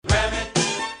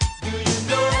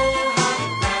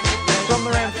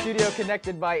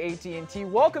connected by AT&T.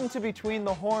 Welcome to Between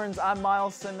the Horns. I'm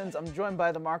Miles Simmons. I'm joined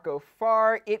by the Marco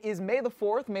Farr. It is May the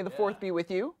 4th. May the 4th be with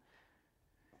you.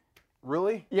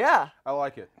 Really? Yeah. I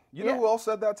like it. You know who else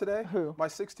said that today? Who? My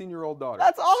 16-year-old daughter.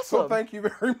 That's awesome. So thank you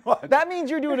very much. That means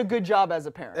you're doing a good job as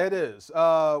a parent. It is.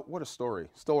 What a story.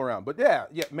 Still around. But yeah,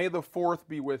 May the 4th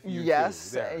be with you.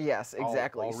 Yes, too. There. yes,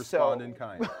 exactly. I'll respond in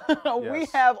kind. We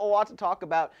Yes. have a lot to talk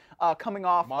about coming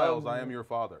off Miles, of... I am your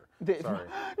father. Sorry.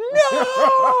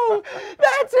 No!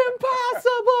 That's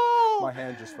impossible! My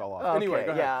hand just fell off. Okay, Anyway,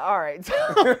 go ahead. yeah, all right.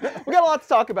 We got a lot to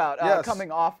talk about Yes.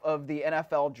 coming off of the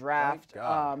NFL draft.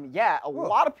 Thank God. A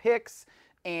lot of picks.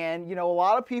 And, you know, a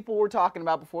lot of people were talking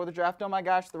about before the draft, oh my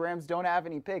gosh, the Rams don't have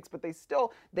any picks, but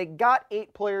they got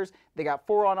 8 players. They got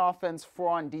 4 on offense, 4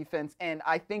 on defense, and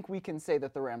I think we can say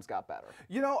that the Rams got better.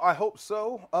 You know, I hope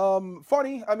so.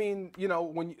 Funny, I mean, you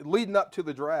know, leading up to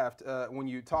the draft, when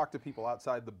you talk to people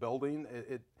outside the building,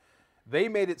 they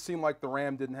made it seem like the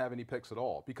Ram didn't have any picks at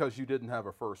all because you didn't have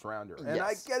a first rounder. And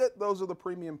I get it, those are the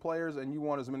premium players, and you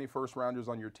want as many first rounders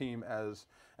on your team as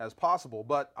possible.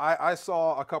 But I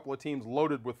saw a couple of teams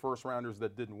loaded with first rounders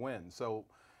that didn't win. So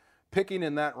picking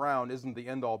in that round isn't the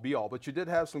end all be all, but you did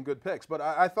have some good picks. But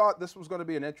I thought this was going to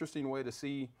be an interesting way to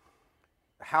see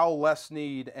how Les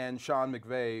Snead and Sean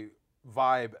McVay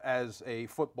vibe as a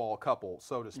football couple,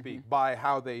 so to speak, by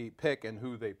how they pick and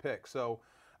who they pick. So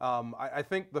I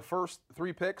think the first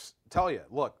 3 picks tell you,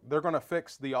 look, they're going to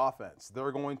fix the offense.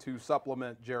 They're going to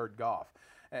supplement Jared Goff.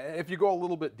 If you go a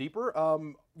little bit deeper,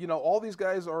 you know, all these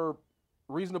guys are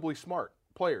reasonably smart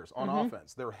players on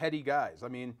offense. They're heady guys. I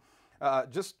mean,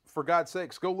 just for God's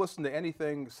sakes, go listen to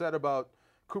anything said about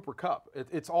Cooper Kupp.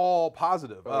 It's all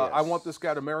positive. I want this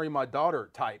guy to marry my daughter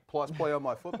type, plus play on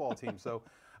my football team. So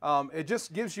it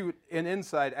just gives you an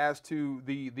insight as to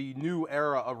the new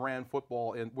era of Ram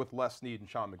football with Les Snead and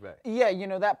Sean McVay. Yeah, you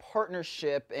know, that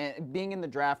partnership and being in the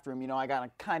draft room, you know, I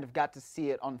kind of got to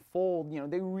see it unfold. You know,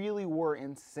 they really were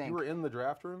in sync. You were in the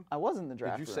draft room? I was in the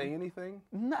draft room. Did you say anything?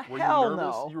 Hell you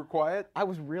nervous? no. You were quiet? I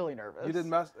was really nervous. You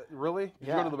didn't mess? Really? Did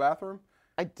you go to the bathroom?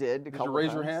 I did. Did you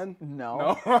raise your hand?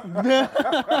 No.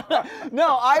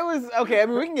 No, I was okay. I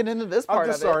mean, we can get into this part. I'm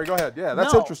just of it. sorry. Go ahead. Yeah,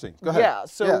 that's interesting. Go ahead. Yeah.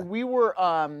 So we were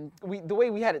the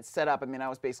way we had it set up. I mean, I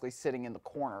was basically sitting in the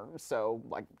corner. So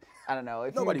like, I don't know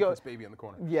if nobody you go, puts baby in the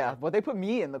corner. Yeah, well, they put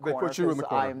me in the corner. They put you in the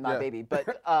corner. I am not baby,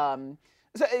 but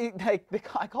so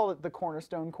I call it the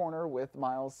Cornerstone Corner with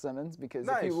Miles Simmons because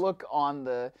if you look on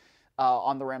the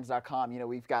Rams.com, you know,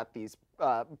 we've got these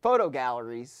photo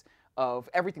galleries of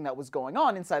everything that was going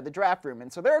on inside the draft room.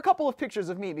 And so there are a couple of pictures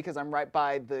of me because I'm right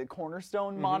by the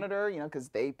Cornerstone monitor, you know, because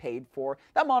they paid for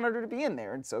that monitor to be in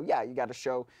there. And so, yeah, you got to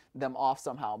show them off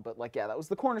somehow. But, like, yeah, that was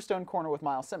the Cornerstone Corner with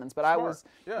Miles Simmons. But I was,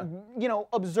 you know,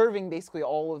 observing basically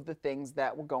all of the things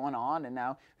that were going on. And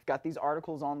now we've got these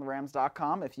articles on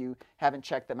therams.com. If you haven't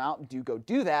checked them out, do go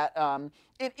do that.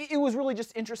 It was really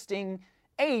just interesting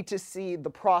to see the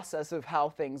process of how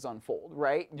things unfold,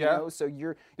 right? You know, so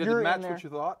did it match what you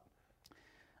thought?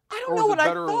 I don't know what I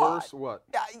thought. Or worse? What?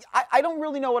 I don't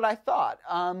really know what I thought.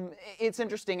 It's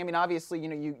interesting. I mean, obviously, you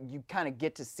know, you kind of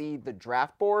get to see the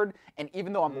draft board, and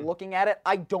even though I'm looking at it,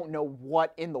 I don't know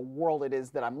what in the world it is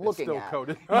that I'm looking at. It's still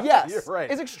coded. Yes, You're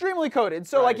right. It's extremely coded.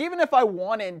 So, like, even if I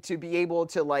wanted to be able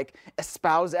to like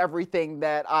espouse everything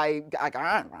that I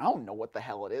don't know what the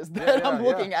hell it is that I'm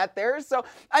looking at there. So,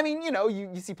 I mean, you know,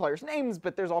 you see players' names,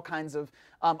 but there's all kinds of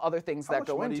other things that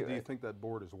go into it. How much money do you think that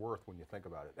board is worth when you think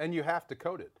about it? And you have to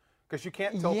code it. Because you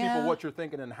can't tell people what you're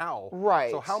thinking and how.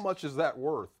 Right. So how much is that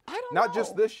worth? I don't know. Not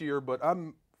just this year, but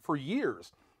for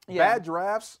years. Bad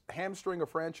drafts hamstring a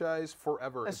franchise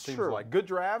forever, it seems like. Good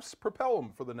drafts propel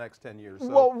them for the next 10 years. So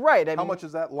well, right. I mean, how much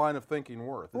is that line of thinking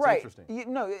worth? It's interesting.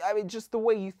 I mean, just the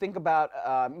way you think about,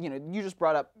 you know, you just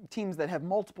brought up teams that have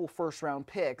multiple first-round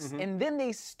picks, and then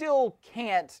they still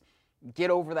can't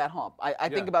get over that hump. I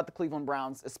think about the Cleveland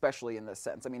Browns, especially in this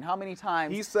sense. I mean, how many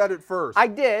times... He said it first. I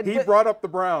did. He brought up the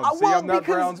Browns. See, I'm not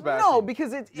Browns bashing. No,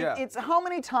 because it's how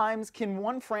many times can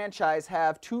one franchise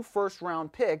have 2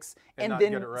 first-round picks and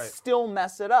then still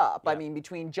mess it up? I mean,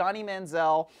 between Johnny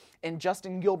Manziel and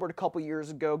Justin Gilbert a couple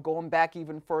years ago, going back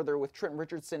even further with Trent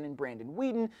Richardson and Brandon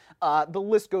Weeden, the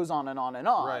list goes on and on and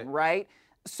on, right?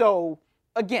 So...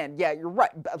 Again, yeah, you're right.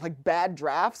 Like bad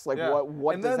drafts, like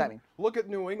what does that mean? Look at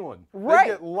New England. Right.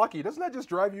 They get lucky. Doesn't that just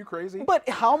drive you crazy? But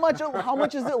how much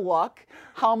is it luck?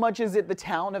 How much is it the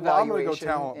talent evaluation? Well, I'm going to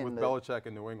go talent with Belichick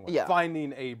in New England.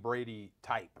 Finding a Brady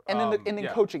type. And then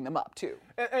coaching them up too.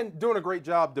 And doing a great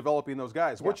job developing those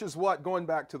guys, which is what, going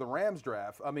back to the Rams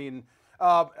draft, I mean,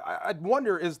 I'd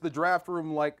wonder, is the draft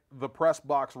room like the press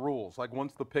box rules? Like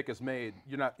once the pick is made,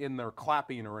 you're not in there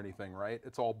clapping or anything, right?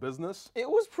 It's all business? It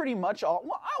was pretty much all,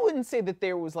 well, I wouldn't say that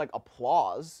there was like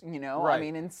applause, you know? Right. I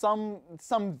mean, in some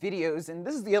videos, and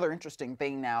this is the other interesting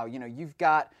thing now, you know, you've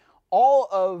got all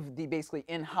of the basically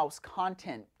in-house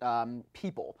content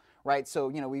people, right? So,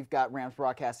 you know, we've got Rams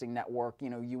Broadcasting Network,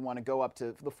 you know, you want to go up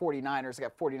to the 49ers,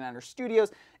 got 49ers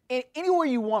Studios, and anywhere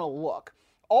you want to look.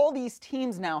 All these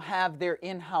teams now have their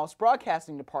in-house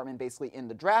broadcasting department basically in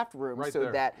the draft room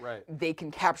that they can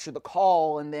capture the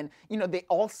call, and then, you know, they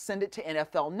all send it to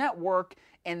NFL Network,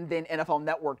 and then NFL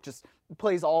Network just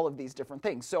plays all of these different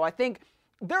things. So I think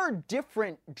there are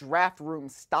different draft room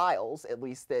styles, at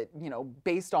least that, you know,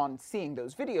 based on seeing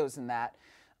those videos and that.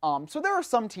 So there are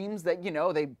some teams that, you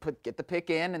know, they get the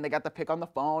pick in and they got the pick on the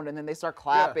phone and then they start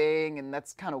clapping, and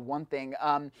that's kind of one thing.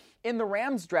 In the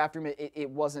Rams draft room, it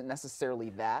wasn't necessarily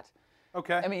that.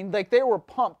 Okay. I mean, like, they were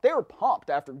pumped. They were pumped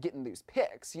after getting these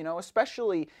picks, you know,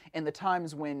 especially in the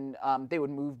times when they would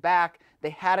move back. They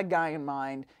had a guy in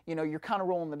mind. You know, you're kind of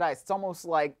rolling the dice. It's almost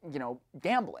like, you know,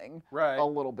 gambling a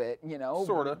little bit, you know.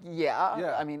 Sort of.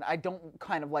 Yeah. I mean, I don't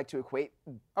kind of like to equate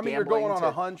I mean, you're going on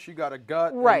a hunch. You got a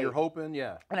gut. Right. And you're hoping,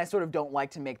 And I sort of don't like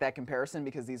to make that comparison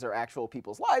because these are actual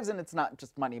people's lives, and it's not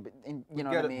just money, but you know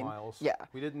what I mean? Miles. Yeah.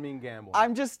 We didn't mean gambling.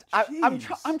 I'm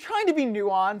trying to be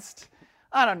nuanced.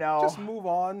 I don't know. Just move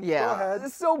on. Yeah. Go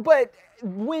ahead. So, but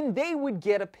when they would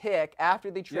get a pick after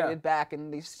they traded back,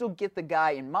 and they still get the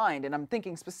guy in mind, and I'm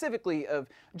thinking specifically of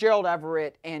Gerald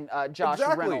Everett and Josh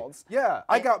Reynolds. Yeah,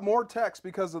 I got more texts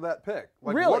because of that pick.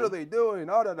 Like, really? What are they doing?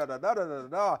 Oh, da da da da da da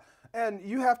da. And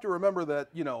you have to remember that,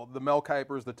 you know, the Mel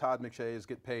Kipers, the Todd McShays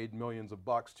get paid millions of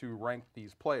bucks to rank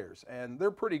these players, and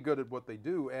they're pretty good at what they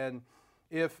do. And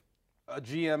if a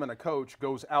GM and a coach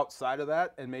goes outside of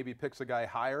that and maybe picks a guy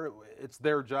higher, it's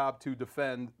their job to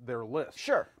defend their list.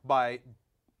 Sure. By,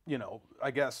 you know,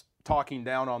 I guess talking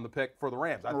down on the pick for the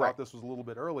Rams. I thought this was a little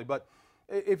bit early, but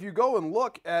if you go and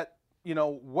look at, you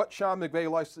know, what Sean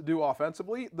McVay likes to do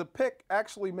offensively, the pick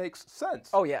actually makes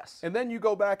sense. Oh, yes. And then you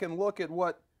go back and look at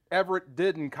what Everett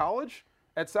did in college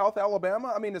at South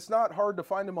Alabama. I mean, it's not hard to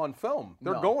find him on film.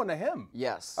 They're going to him.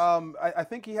 Yes. I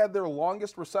think he had their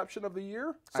longest reception of the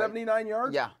year, 79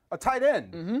 yards. Yeah. A tight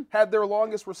end had their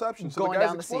longest reception. So going the guy's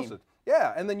down explosive. the seam.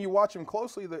 Yeah, and then you watch him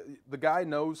closely. The guy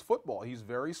knows football. He's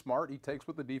very smart. He takes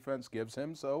what the defense gives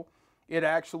him. So it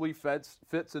actually fits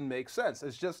and makes sense.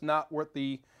 It's just not what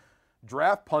the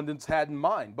draft pundits had in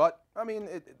mind. But, I mean,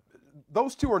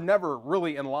 those two are never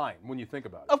really in line when you think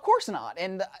about it. Of course not,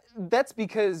 and that's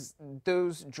because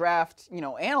those draft, you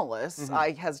know, analysts,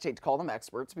 I hesitate to call them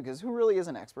experts because who really is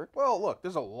an expert? Well, look,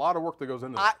 there's a lot of work that goes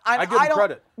into this. I give him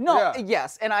credit. No,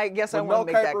 yes, and I guess I want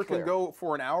to make that clear. Mel Kiper can go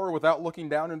for an hour without looking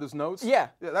down at his notes. Yeah,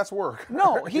 that's work.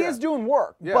 No, he is doing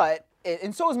work, but.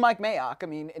 And so is Mike Mayock. I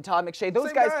mean, and Todd McShay.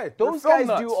 Those guys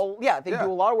do a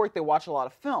lot of work. They watch a lot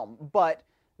of film, but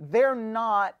they're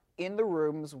not in the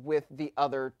rooms with the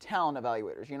other talent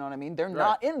evaluators. You know what I mean? They're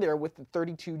not in there with the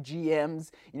 32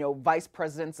 GMs, you know, vice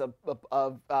presidents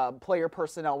of player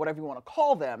personnel, whatever you want to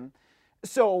call them.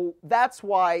 So that's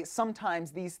why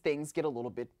sometimes these things get a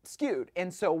little bit skewed.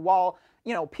 And so while,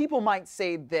 you know, people might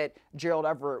say that Gerald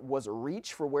Everett was a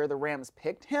reach for where the Rams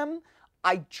picked him,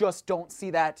 I just don't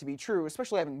see that to be true,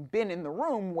 especially having been in the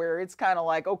room where it's kind of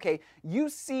like, okay, you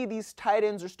see these tight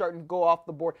ends are starting to go off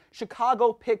the board.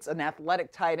 Chicago picks an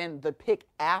athletic tight end the pick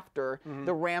after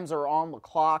the Rams are on the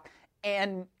clock.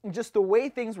 And just the way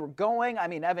things were going, I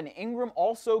mean, Evan Ingram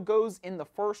also goes in the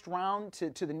first round to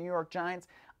the New York Giants.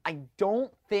 I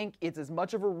don't think it's as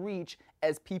much of a reach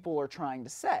as people are trying to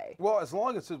say. Well, as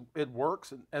long as it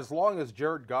works, as long as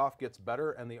Jared Goff gets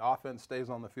better and the offense stays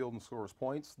on the field and scores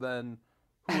points, then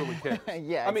who really cares?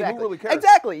 I mean, who really cares?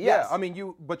 Exactly, yes. Yeah, I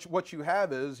mean, but what you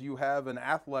have is you have an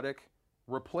athletic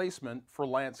replacement for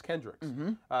Lance Kendricks.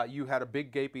 You had a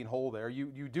big gaping hole there.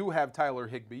 You do have Tyler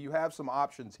Higbee. You have some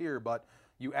options here, but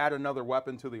you add another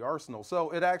weapon to the arsenal. So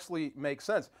it actually makes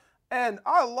sense. And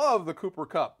I love the Cooper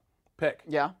Kupp pick.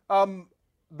 Yeah.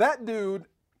 That dude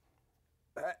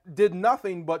did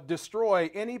nothing but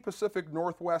destroy any Pacific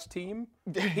Northwest team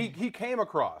he came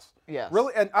across. Yes.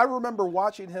 Really, and I remember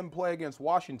watching him play against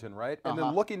Washington, right? And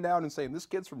then looking down and saying, this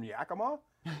kid's from Yakima?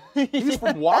 He's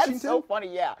from Washington? That's so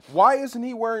funny, yeah. Why isn't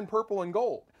he wearing purple and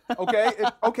gold? Okay,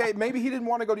 okay, maybe he didn't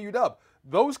want to go to UW.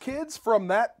 Those kids from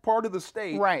that part of the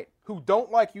state who don't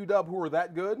like UW, who are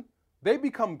that good, they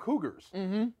become Cougars.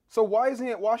 So why isn't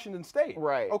he at Washington State?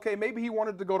 Right. Okay, maybe he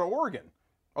wanted to go to Oregon.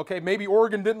 Okay, maybe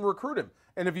Oregon didn't recruit him.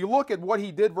 And if you look at what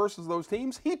he did versus those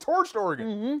teams, he torched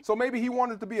Oregon. So maybe he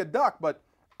wanted to be a Duck, but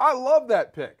I love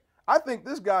that pick. I think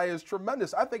this guy is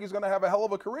tremendous. I think he's going to have a hell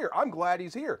of a career. I'm glad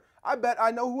he's here. I bet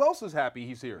I know who else is happy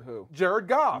he's here. Who? Jared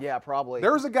Goff. Yeah, probably.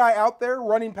 There's a guy out there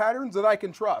running patterns that I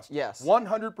can trust. Yes.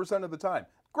 100% of the time.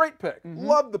 Great pick.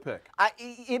 Love the pick.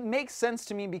 It makes sense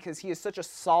to me because he is such a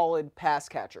solid pass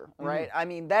catcher, right? I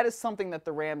mean, that is something that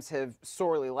the Rams have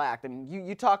sorely lacked. I mean,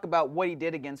 you talk about what he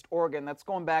did against Oregon. That's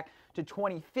going back to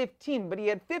 2015, but he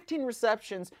had 15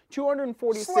 receptions,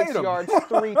 246 yards,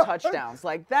 3 touchdowns.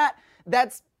 Like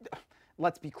that's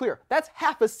let's be clear, that's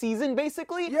half a season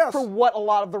basically for what a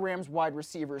lot of the Rams wide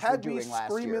receivers were doing last year.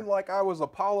 Had me screaming like I was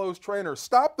Apollo's trainer,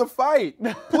 stop the fight,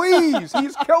 please,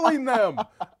 he's killing them.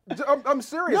 I'm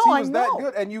serious, No, he was that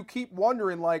good. And you keep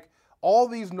wondering, like, all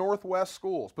these Northwest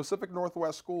schools, Pacific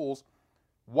Northwest schools,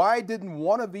 why didn't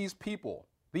one of these people,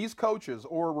 these coaches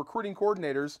or recruiting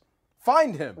coordinators,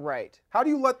 find him? Right. How do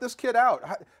you let this kid out?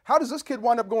 How does this kid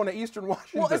wind up going to Eastern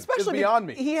Washington? Well, especially beyond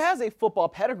me. He has a football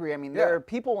pedigree. I mean, there are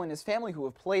people in his family who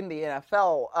have played in the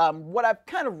NFL. What I've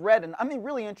kind of read, and I'm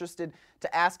really interested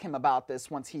to ask him about this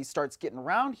once he starts getting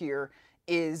around here,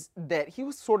 is that he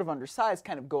was sort of undersized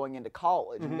kind of going into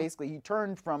college. And basically he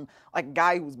turned from like a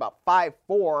guy who was about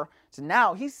 5'4" to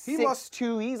now he's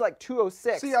 6'2", he's like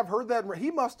 206. See, I've heard that. He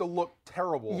must have looked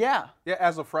terrible. Yeah,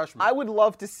 as a freshman. I would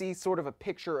love to see sort of a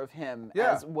picture of him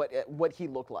as what he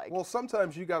looked like. Well,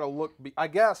 sometimes you got to look, I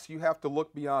guess you have to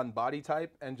look beyond body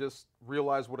type and just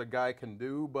realize what a guy can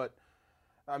do. But,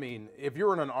 I mean, if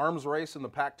you're in an arms race in the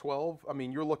Pac-12, I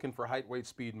mean, you're looking for height, weight,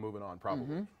 speed, and moving on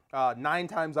probably. 9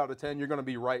 times out of 10, you're going to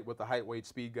be right with the height, weight,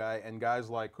 speed guy, and guys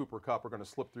like Cooper Kupp are going to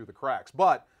slip through the cracks.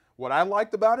 But what I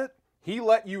liked about it, he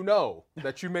let you know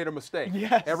that you made a mistake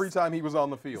every time he was on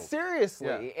the field.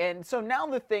 Seriously. Yeah. And so now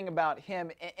the thing about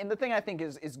him, and the thing I think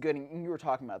is good, and you were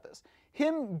talking about this,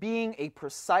 him being a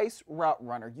precise route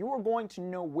runner, you are going to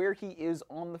know where he is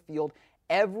on the field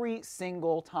every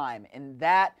single time. And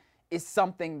that is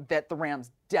something that the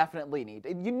Rams definitely need.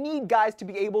 You need guys to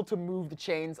be able to move the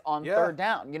chains on third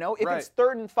down. You know, if it's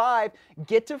 3rd and 5,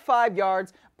 get to 5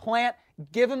 yards, plant,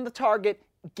 give him the target,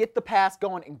 get the pass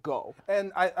going, and go.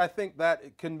 And I think that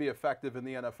it can be effective in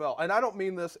the NFL. And I don't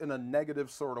mean this in a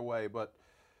negative sort of way, but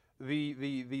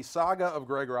the saga of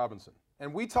Greg Robinson.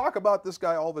 And we talk about this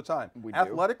guy all the time. We do.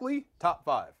 Athletically, top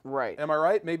 5. Right. Am I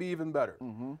right? Maybe even better.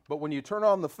 But when you turn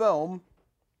on the film,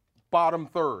 bottom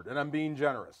 3rd, and I'm being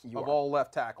generous, of all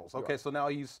left tackles. Okay, so now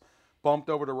he's bumped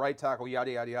over to right tackle,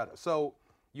 yada, yada, yada. So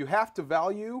you have to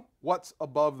value what's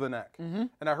above the neck. And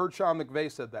I heard Sean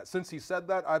McVay said that. Since he said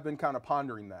that, I've been kind of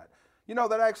pondering that. You know,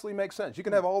 that actually makes sense. You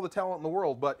can have all the talent in the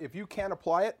world, but if you can't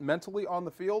apply it mentally on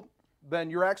the field, then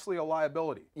you're actually a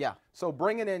liability. Yeah. So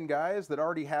bringing in guys that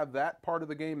already have that part of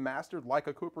the game mastered, like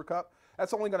a Cooper Kupp,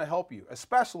 that's only going to help you,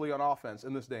 especially on offense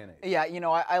in this day and age. Yeah, you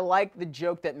know, I like the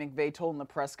joke that McVay told in the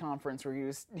press conference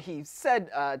where he said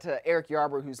to Eric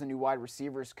Yarber, who's the new wide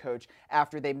receivers coach,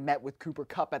 after they met with Cooper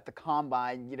Kupp at the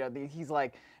Combine, you know, he's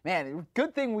like, man,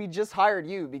 good thing we just hired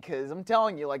you, because I'm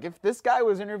telling you, like, if this guy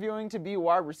was interviewing to be a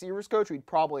wide receivers coach, we'd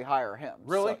probably hire him.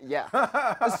 Really? So,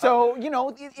 yeah. So, you know,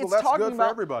 it's well, that's talking good about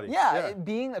for everybody. Yeah,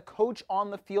 being a coach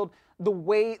on the field. The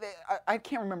way I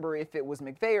can't remember if it was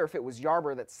McVay or if it was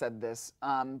Yarber that said this,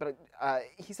 but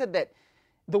he said that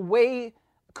the way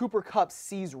Cooper Kupp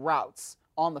sees routes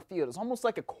on the field is almost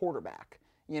like a quarterback.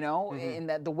 You know, in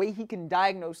that the way he can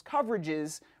diagnose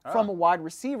coverages from a wide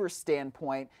receiver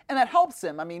standpoint, and that helps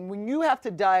him. I mean, when you have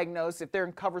to diagnose if they're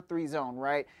in cover 3 zone,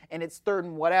 right, and it's 3rd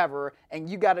and whatever, and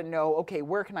you got to know, okay,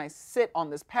 where can I sit on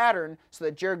this pattern so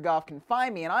that Jared Goff can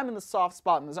find me, and I'm in the soft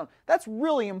spot in the zone. That's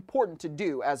really important to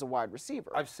do as a wide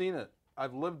receiver. I've seen it.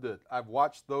 I've lived it. I've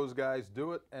watched those guys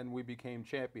do it, and we became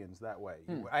champions that way.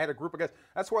 I had a group of guys.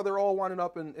 That's why they're all winding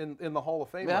up in the Hall of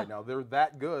Fame right now. They're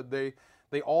that good.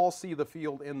 They all see the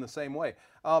field in the same way.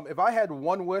 If I had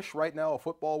one wish right now, a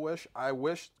football wish, I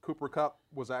wish Cooper Kupp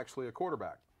was actually a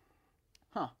quarterback.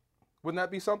 Huh. Wouldn't that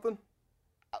be something?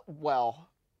 Well,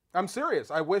 I'm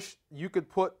serious. I wish you could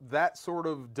put that sort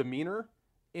of demeanor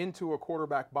into a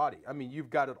quarterback body. I mean, you've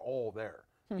got it all there.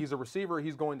 He's a receiver.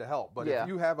 He's going to help. But if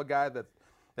you have a guy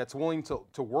that's willing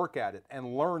to work at it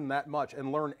and learn that much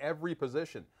and learn every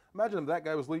position, imagine if that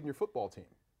guy was leading your football team.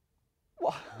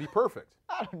 Well, be perfect.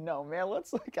 I don't know, man.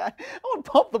 Let's look. I want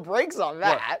to pump the brakes on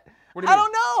that. What do you mean?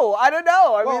 I don't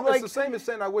know. I mean, it's the same as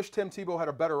saying I wish Tim Tebow had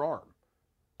a better arm.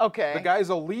 Okay. The guy's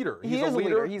a leader. He's a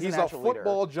leader. He's a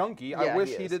football junkie. I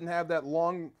wish he didn't have that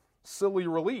long, silly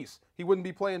release. He wouldn't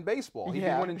be playing baseball. He'd be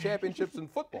winning championships in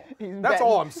football. That's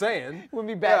all I'm saying. Wouldn't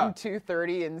be batting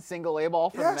 230 in single A ball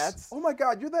for the Mets. Oh my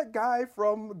God, you're that guy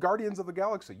from Guardians of the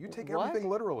Galaxy. You take everything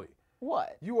literally.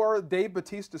 What? You are Dave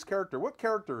Bautista's character. What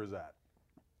character is that?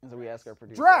 So we ask our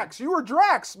producer. Drax, you were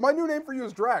Drax. My new name for you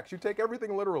is Drax. You take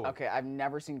everything literally. Okay, I've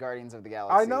never seen Guardians of the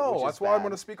Galaxy. I know. That's why I'm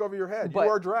going to speak over your head. But, you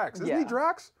are Drax. Isn't he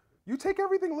Drax? You take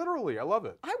everything literally. I love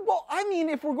it. I mean,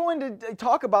 if we're going to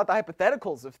talk about the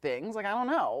hypotheticals of things, like, I don't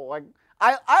know. Like,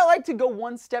 I like to go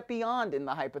one step beyond in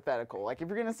the hypothetical. Like, if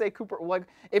you're going to say Cooper, like,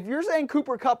 if you're saying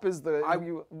Cooper Kupp is the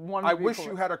one. I wish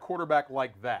you had a quarterback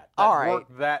like that. All right.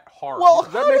 Worked that hard. Well,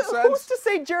 does that make sense? Who's to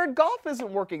say Jared Goff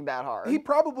isn't working that hard? He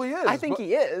probably is. I think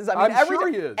he is. I mean, I'm sure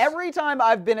he is. Every time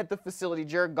I've been at the facility,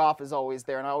 Jared Goff is always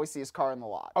there, and I always see his car in the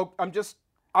lot. Oh,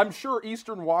 I'm sure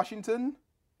Eastern Washington,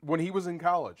 when he was in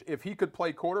college, if he could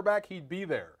play quarterback, he'd be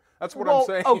there. That's what I'm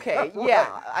saying. Okay,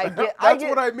 yeah, I get. That's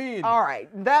what I mean. All right,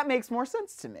 that makes more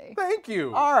sense to me. Thank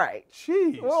you. All right.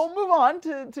 Jeez. Well, we'll move on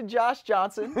to Josh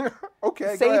Johnson.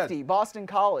 Okay, safety, Boston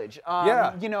College.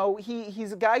 Yeah. You know,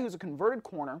 he's a guy who's a converted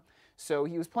corner. So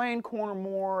he was playing corner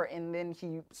more, and then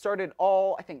he started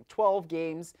I think 12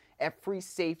 games at free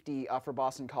safety for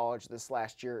Boston College this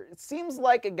last year. It seems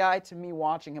like a guy to me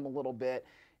watching him a little bit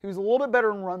who's a little bit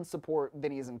better in run support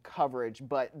than he is in coverage.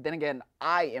 But then again,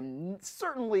 I am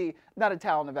certainly not a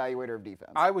talent evaluator of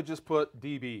defense. I would just put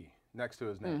DB next to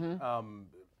his name.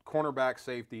 Cornerback,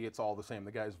 safety, it's all the same.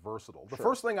 The guy's versatile. The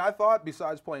first thing I thought,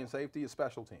 besides playing safety, is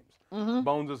special teams.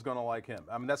 Bones is going to like him.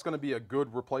 I mean, that's going to be a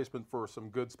good replacement for some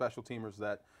good special teamers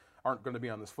that aren't going to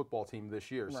be on this football team this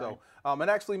year. Right. So it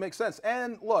actually makes sense.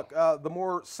 And look, the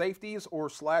more safeties or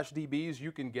slash DBs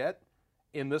you can get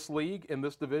in this league, in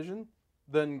this division,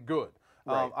 then good.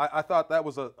 Right. I thought that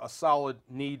was a solid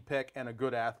need pick and a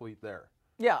good athlete there.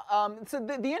 Yeah, so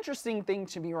the interesting thing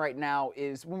to me right now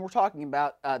is when we're talking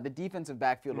about the defensive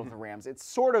backfield of the Rams, it's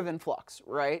sort of in flux,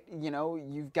 right? You know,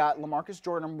 you've got LaMarcus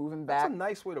Jordan moving back. That's a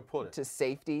nice way to put it. To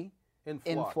safety. In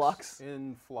flux.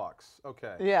 In flux.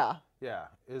 Okay. Yeah. Yeah.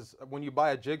 Is when you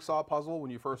buy a jigsaw puzzle,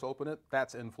 when you first open it,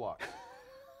 that's in flux.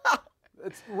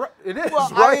 It is,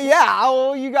 right? Yeah.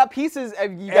 Well, you got pieces.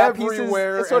 You got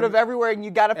everywhere, pieces sort of everywhere, and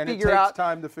you got to figure out. It takes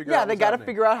time to figure out. Yeah, they got to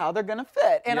figure out how they're going to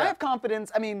fit. And yeah. I have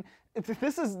confidence. I mean,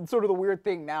 this is sort of the weird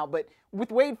thing now, but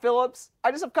with Wade Phillips,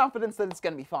 I just have confidence that it's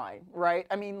going to be fine, right?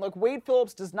 I mean, look, Wade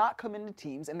Phillips does not come into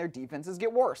teams and their defenses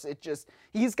get worse.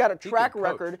 He's got a track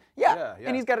record. Yeah,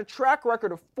 and he's got a track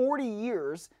record of 40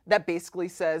 years that basically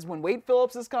says when Wade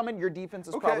Phillips is coming, your defense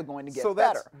is probably going to get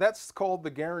better. That's called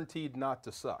the guaranteed not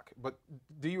to suck. But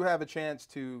do you have a chance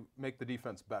to make the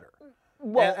defense better?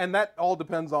 Well, and that all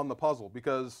depends on the puzzle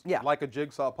because, like a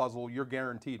jigsaw puzzle, you're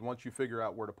guaranteed once you figure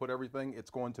out where to put everything, it's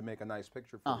going to make a nice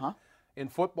picture for you. In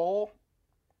football,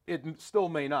 it still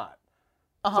may not.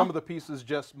 Some of the pieces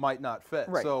just might not fit.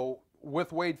 Right. So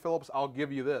with Wade Phillips, I'll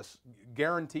give you this.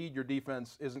 Guaranteed your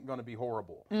defense isn't going to be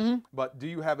horrible. But do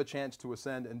you have a chance to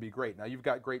ascend and be great? Now, you've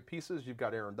got great pieces. You've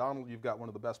got Aaron Donald. You've got one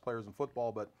of the best players in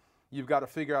football. But you've got to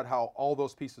figure out how all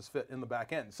those pieces fit in the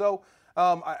back end. So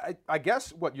I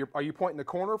guess are you pointing to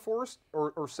corner first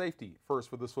or safety first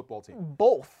for this football team?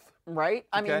 Both, right?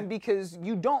 I mean, because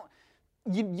you don't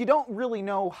really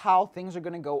know how things are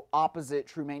going to go opposite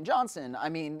Trumaine Johnson. I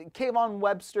mean, Kayvon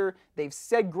Webster, they've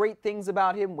said great things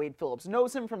about him. Wade Phillips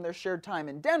knows him from their shared time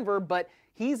in Denver, but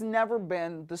he's never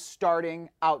been the starting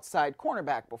outside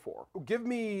cornerback before. Give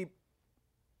me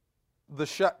the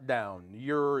shutdown.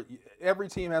 Every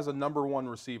team has a number one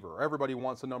receiver. Everybody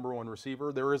wants a number one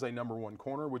receiver. There is a number one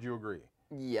corner. Would you agree?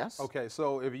 Yes. Okay,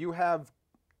 so if you have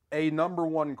a number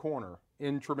one corner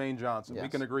in Trumaine Johnson, we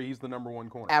can agree he's the number one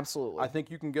corner. Absolutely. I think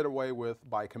you can get away with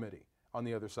by committee on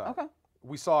the other side. Okay.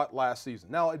 We saw it last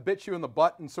season. Now, it bit you in the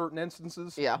butt in certain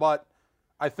instances, but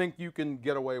I think you can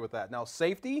get away with that. Now,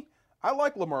 safety, I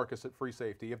like LaMarcus at free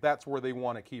safety if that's where they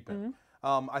want to keep him.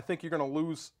 I think you're going to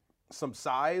lose some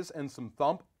size and some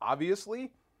thump,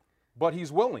 obviously, but he's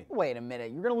willing. Wait a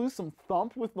minute. You're going to lose some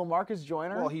thump with LaMarcus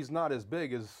Joyner? Well, he's not as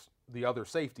big as the other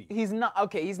safety. He's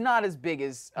not He's not as big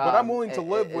as. But I'm willing to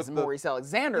live with Maurice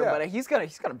Alexander. But he's gonna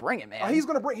bring it, man. He's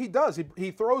gonna bring. He does. He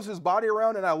throws his body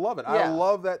around, and I love it. I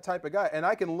love that type of guy, and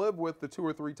I can live with the 2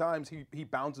 or 3 times he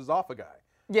bounces off a guy.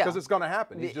 Yeah, because it's gonna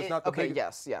happen. He's just not the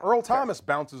biggest. Earl Thomas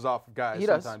bounces off guys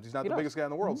sometimes. He's not the biggest guy in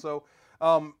the world. So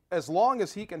as long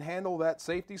as he can handle that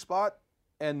safety spot,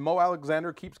 and Mo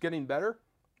Alexander keeps getting better,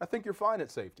 I think you're fine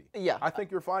at safety. Yeah, I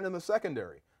think you're fine in the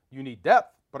secondary. You need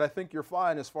depth, but I think you're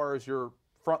fine as far as your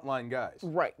frontline guys.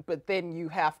 Right, but then you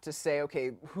have to say,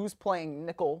 okay, who's playing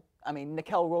nickel? I mean,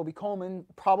 Nickel Roby-Coleman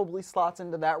probably slots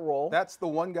into that role. That's the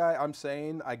one guy I'm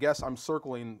saying, I guess I'm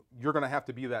circling, you're going to have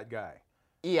to be that guy.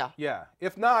 Yeah. Yeah.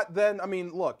 If not, then, I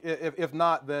mean, look, if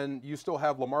not, then you still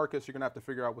have LaMarcus. You're going to have to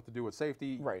figure out what to do with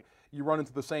safety. Right. You run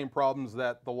into the same problems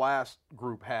that the last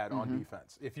group had on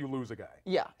defense if you lose a guy.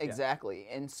 Yeah, exactly.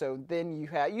 And so then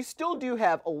you still do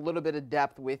have a little bit of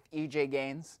depth with EJ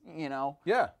Gaines, you know.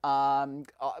 Yeah.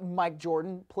 Mike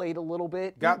Jordan played a little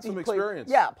bit. Got some experience.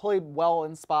 Yeah, played well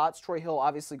in spots. Troy Hill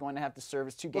obviously going to have to serve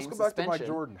as 2-game suspension. Let's go back to Mike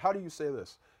Jordan. How do you say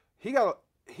this? He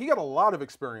got a lot of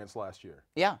experience last year.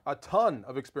 Yeah. A ton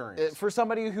of experience. For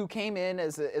somebody who came in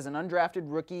as an undrafted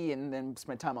rookie and then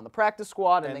spent time on the practice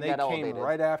squad and then got elevated. They came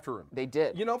right after him. They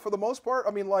did. You know, for the most part,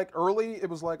 I mean, like early, it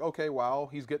was like, okay, wow,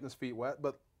 he's getting his feet wet.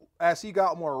 But as he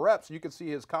got more reps, you could see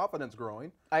his confidence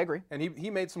growing. I agree. And he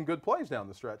made some good plays down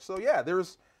the stretch. So, yeah,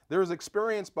 there's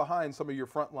experience behind some of your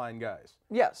frontline guys.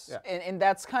 Yes, yeah. And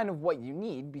that's kind of what you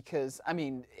need because, I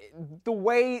mean, the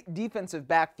way defensive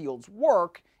backfields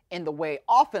work and the way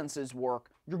offenses work,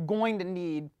 you're going to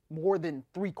need more than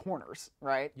 3 corners,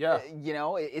 right? Yeah. You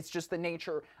know, it's just the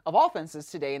nature of offenses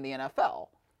today in the NFL.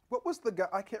 What was the guy?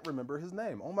 I can't remember his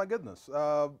name. Oh, my goodness.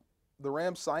 The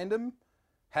Rams signed him,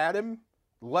 had him,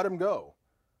 let him go.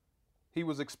 He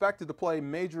was expected to play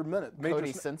major minutes.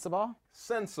 Cody Sensabaugh?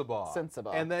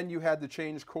 Sensabaugh. And then you had to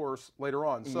change course later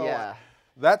on. So yeah.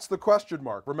 That's the question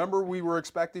mark. Remember, we were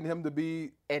expecting him to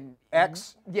be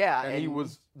X, and he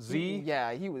was Z?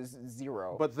 He was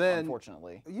 0, but then,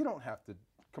 unfortunately. You don't have to,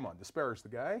 come on, disparage the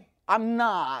guy. I'm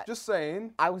not. Just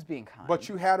saying. I was being kind. But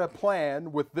you had a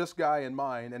plan with this guy in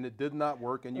mind, and it did not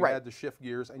work, and you had to shift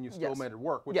gears, and you still made it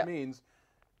work, which means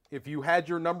if you had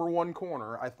your number 1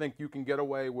 corner, I think you can get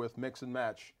away with mix and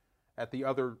match at the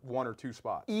other 1 or 2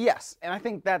 spots. Yes, and I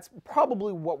think that's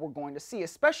probably what we're going to see,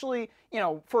 especially, you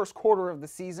know, first quarter of the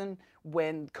season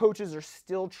when coaches are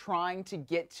still trying to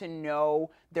get to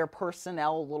know their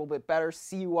personnel a little bit better,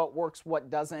 see what works, what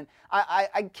doesn't.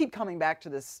 I keep coming back to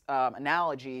this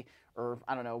analogy, or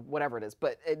I don't know, whatever it is,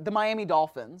 but the Miami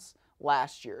Dolphins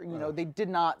last year, you know, they did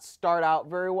not start out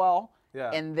very well. Yeah.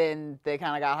 And then they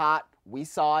kind of got hot. We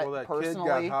saw it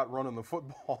personally. Kid got hot running the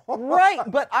football. Right,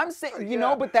 but I'm saying, you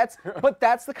know, but that's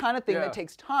the kind of thing that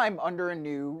takes time under a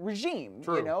new regime.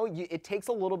 True. You know, it takes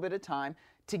a little bit of time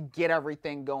to get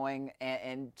everything going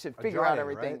and to figure out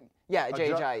everything. Right? Yeah,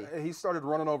 Ajayi. He started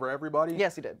running over everybody.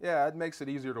 Yes, he did. Yeah, it makes it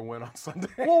easier to win on Sunday.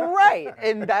 Well, right,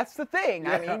 and that's the thing.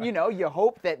 I mean, you know, you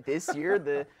hope that this year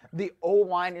the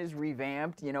O-line is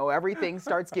revamped. You know, everything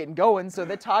starts getting going so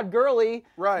that Todd Gurley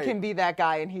can be that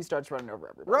guy and he starts running over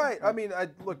everybody. Right. I mean,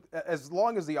 look, as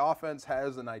long as the offense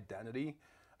has an identity,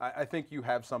 I think you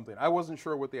have something. I wasn't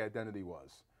sure what the identity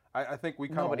was. I think we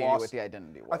kind of lost. Nobody knew what the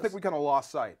identity was. I think we kind of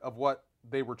lost sight of what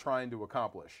they were trying to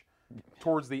accomplish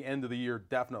towards the end of the year,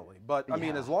 definitely. But, I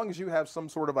mean, as long as you have some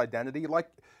sort of identity, like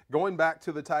going back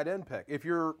to the tight end pick,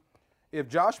 if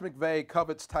Josh McVay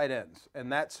covets tight ends and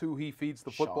that's who he feeds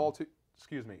the football to,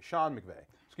 Sean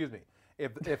McVay,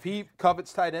 if he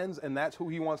covets tight ends and that's who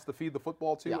he wants to feed the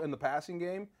football to in the passing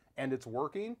game and it's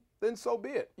working, then so be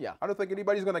it. Yeah. I don't think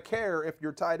anybody's going to care if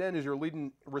your tight end is your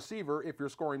leading receiver if you're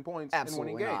scoring points and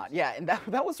winning games. Absolutely not. Yeah, and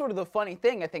that was sort of the funny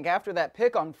thing. I think after that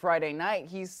pick on Friday night,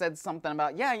 he said something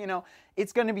about, you know,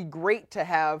 it's going to be great to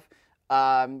have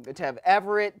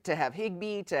Everett, to have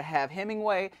Higbee, to have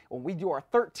Hemingway. When we do our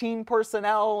 13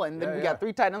 personnel, and then we got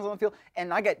 3 tight ends on the field.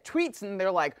 And I get tweets, and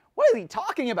they're like, what is he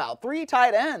talking about? 3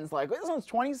 tight ends? Like, this one's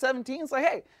 2017. It's like,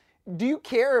 hey, do you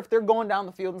care if they're going down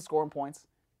the field and scoring points?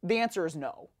 The answer is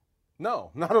no.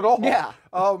 No, not at all. Yeah.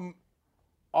 On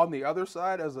the other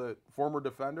side, as a former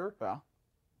defender,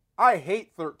 I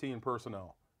hate 13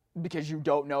 personnel. Because you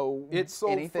don't know it's so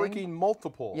anything? Freaking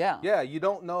multiple. Yeah. Yeah, you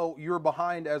don't know. You're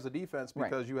behind as a defense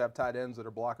because you have tight ends that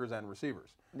are blockers and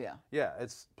receivers. Yeah. Yeah,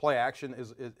 it's play action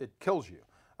it kills you.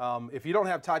 If you don't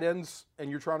have tight ends and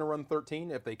you're trying to run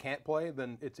 13, if they can't play,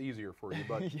 then it's easier for you.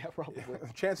 But yeah, probably.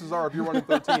 Chances are, if you're running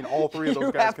 13, all 3 of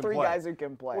those guys can play. You have 3 guys who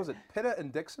can play. What was it Pitta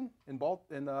and Dixon in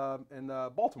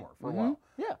Baltimore for a while?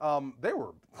 Yeah. They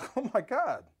were, oh my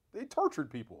God, they tortured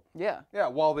people. Yeah. Yeah,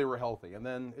 while they were healthy, and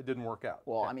then it didn't work out.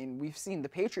 Well, I mean, we've seen the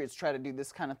Patriots try to do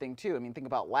this kind of thing too. I mean, think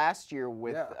about last year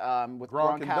with Gronk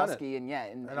Gronkowski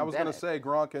and I was going to say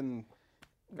Gronk and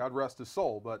God rest his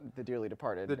soul, but the dearly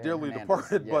departed.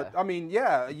 But I mean,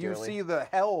 you see the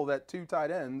hell that 2 tight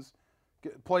ends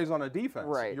plays on a defense.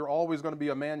 Right. You're always going to be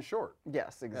a man short.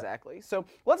 Yes, exactly. Yeah. So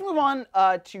let's move on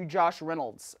to Josh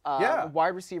Reynolds,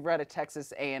 wide receiver out of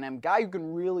Texas A&M, guy who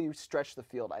can really stretch the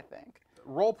field, I think.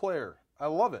 Role player. I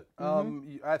love it.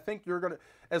 I think you're going to,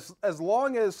 as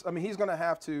long as, I mean, he's going to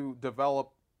have to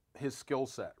develop his skill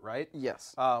set, right?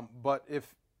 Yes. But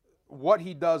if what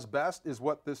he does best is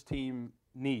what this team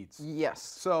needs. Yes.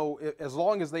 So as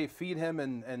long as they feed him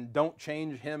and don't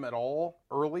change him at all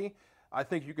early, I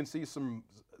think you can see some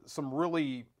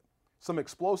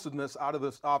explosiveness out of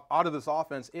this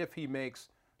offense if he makes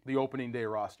the opening day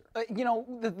roster. You know,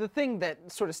 the thing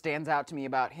that sort of stands out to me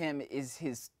about him is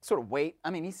his sort of weight. I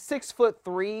mean, he's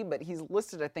 6'3", but he's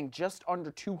listed, I think, just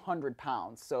under 200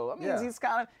 pounds. So I mean, he's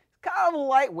kind of a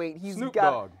lightweight. He's Snoop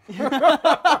got Dogg.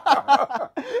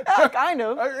 kind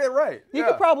of. Right. He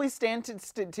could probably stand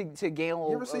to gain a little.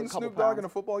 You ever seen couple Snoop Dogg pounds. in a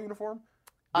football uniform?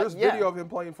 There's Yeah. video of him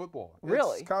playing football.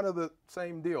 Really? It's kind of the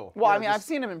same deal. Well, Yeah, I mean, I've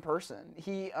seen him in person.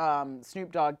 He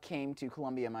Snoop Dogg came to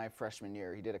Columbia my freshman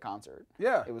year. He did a concert.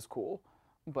 Yeah. It was cool.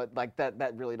 But like that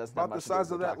really doesn't have About much the size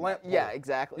to do of with that what we're lamp talking pole. about. Yeah,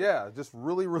 exactly. Yeah, just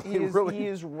really He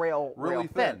is real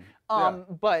thin. Yeah.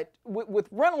 But with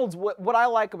Reynolds, what I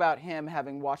like about him,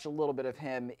 having watched a little bit of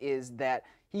him, is that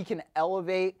he can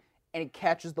elevate and he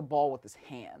catches the ball with his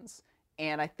hands.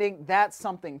 And I think that's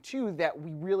something, too, that we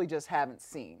really just haven't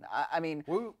seen. I mean...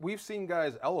 We've seen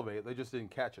guys elevate. They just didn't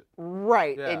catch it.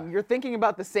 Right. Yeah. And you're thinking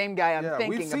about the same guy I'm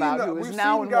thinking about, who is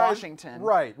now in guys, Washington.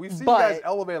 Right. We've seen guys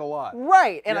elevate a lot.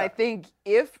 Right. And Yeah. I think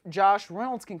if Josh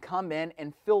Reynolds can come in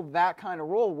and fill that kind of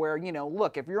role where, you know,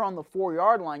 look, if you're on the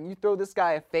 4-yard line, you throw this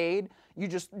guy a fade, you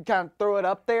just kind of throw it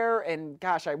up there, and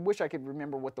gosh, I wish I could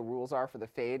remember what the rules are for the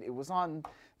fade. It was on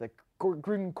the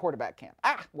Gruden quarterback camp.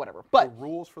 Whatever. But the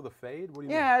rules for the fade? What do you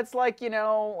mean? yeah, it's like, you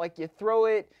know, like you throw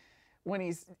it when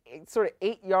he's sort of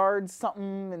 8 yards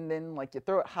something, and then like you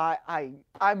throw it high.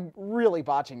 I'm really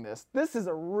botching this. This is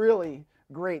a really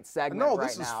great segment No, right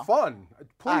this now. is fun.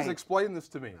 Please explain this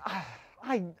to me.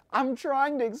 I'm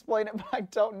trying to explain it, but I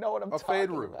don't know what I'm talking A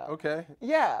fade route. about. Okay.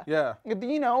 Yeah. Yeah.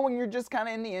 You know, when you're just kind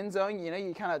of in the end zone, you know,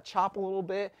 you kind of chop a little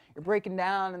bit, you're breaking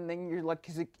down, and then you're like,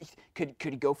 could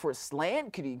he go for a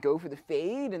slant? Could he go for the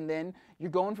fade? And then you're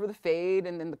going for the fade,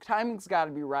 and then the timing's got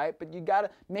to be right, but you got to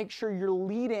make sure you're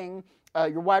leading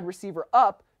your wide receiver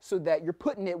up so that you're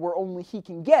putting it where only he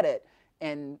can get it.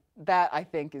 And that, I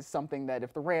think, is something that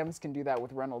if the Rams can do that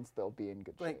with Reynolds, they'll be in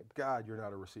good shape. Thank God you're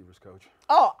not a receivers coach.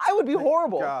 Oh, I would be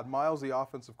horrible. God, Miles, the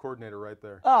offensive coordinator right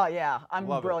there. Oh, yeah. I'm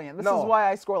Love it. brilliant. This No. is why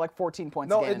I score like 14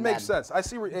 points a No, game it in makes Madden. sense. I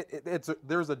see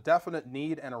there's a definite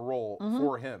need and a role Mm-hmm.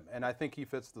 for him, and I think he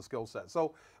fits the skill set.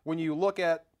 So when you look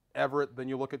at Everett, then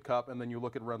you look at Kupp, and then you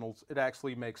look at Reynolds, it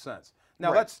actually makes sense. Now,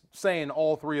 Right. that's saying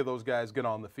all three of those guys get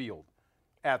on the field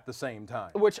at the same time.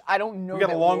 Which I don't know. We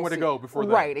got a that long we'll way to see. go before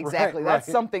that. Right, exactly. Right, That's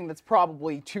right. something that's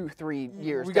probably 2-3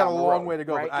 years We got a down the long road, way to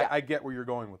go, right? but Yeah. I get where you're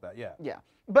going with that, yeah. Yeah.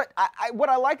 But what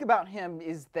I like about him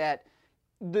is that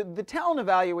the talent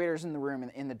evaluators in the room,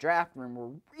 in the draft room, were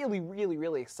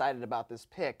really excited about this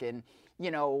pick. And,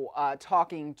 you know,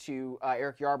 talking to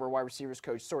Eric Yarber, wide receivers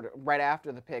coach, sort of right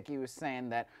after the pick, he was saying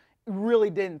that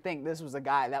really didn't think this was a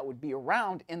guy that would be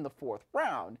around in the 4th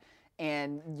round.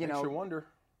 And, you Makes know, you wonder.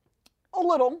 a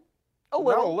little.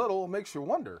 Not a little, it makes you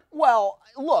wonder. Well,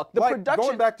 look, the Like, production.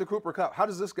 going back to Cooper Kupp, how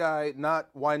does this guy not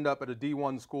wind up at a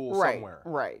D1 school Right, somewhere?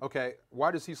 right. Okay, why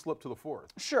does he slip to the 4th?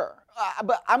 Sure,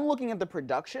 but I'm looking at the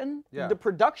production. Yeah. The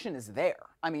production is there.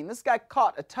 I mean, this guy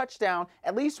caught a touchdown,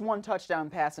 at least one touchdown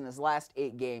pass in his last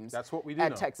 8 games. That's what we do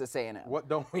at know. Texas A&M. What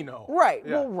don't we know? Right.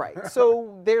 Yeah. Well, right.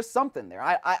 So there's something there.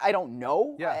 I don't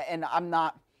know. Yeah. And I'm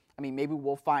not. I mean, maybe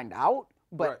we'll find out.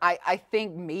 But Right. I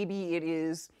think maybe it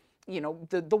is, you know,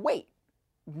 the weight.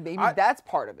 Maybe that's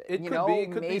part of it. It you could know, be.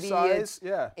 It could maybe be size.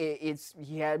 Yeah. It's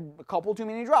he had a couple too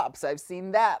many drops. I've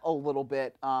seen that a little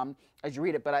bit as you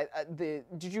read it. But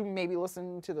did you maybe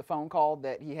listen to the phone call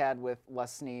that he had with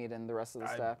Les Snead and the rest of the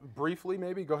staff? Briefly,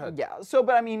 maybe. Go ahead. Yeah. So,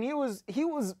 but I mean, he was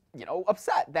you know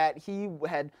upset that he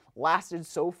had lasted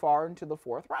so far into the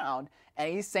 4th round,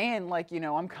 and he's saying like, you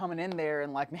know, I'm coming in there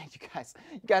and like, man, you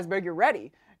guys better get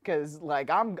ready because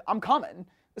like I'm coming.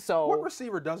 So What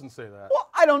receiver doesn't say that? well,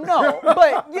 I don't know,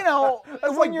 but you know,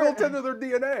 That's when like you're built into their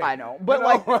DNA. I know, but You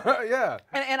like, yeah.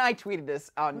 and I tweeted this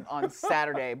on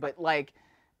Saturday, but like,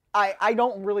 I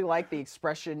don't really like the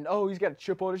expression, oh, he's got a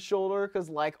chip on his shoulder, because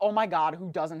like, oh my God,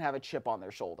 who doesn't have a chip on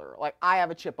their shoulder? Like, I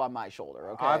have a chip on my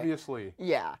shoulder, okay? Obviously.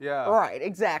 Yeah. Yeah. Right,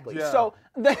 exactly. Yeah. So,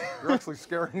 You're actually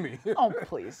scaring me. oh,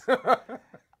 please.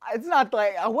 It's not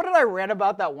like, what did I read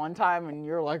about that one time, and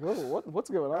you're like, oh, what's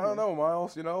going on? I don't know,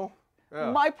 Miles, you know? Yeah.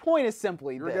 My point is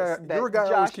simply You're this. a guy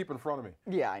I always keep in front of me.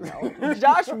 Yeah, I know.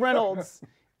 Josh Reynolds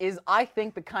is, I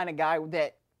think, the kind of guy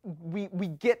that we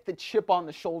get the chip on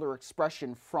the shoulder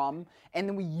expression from, and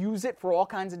then we use it for all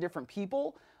kinds of different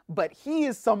people. But he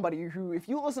is somebody who, if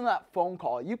you listen to that phone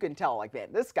call, you can tell, like, man,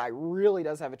 this guy really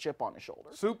does have a chip on his shoulder.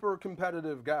 Super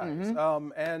competitive guys. Mm-hmm.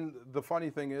 And the funny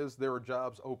thing is, there are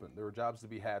jobs open. There are jobs to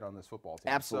be had on this football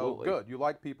team. Absolutely. So good. You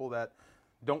like people that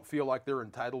don't feel like they're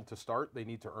entitled to start. They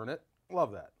need to earn it.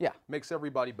 Love that. Yeah. Makes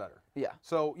everybody better. Yeah.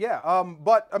 So, yeah,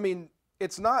 but, I mean,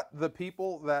 it's not the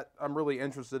people that I'm really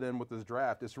interested in with this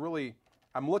draft. It's really,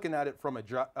 I'm looking at it from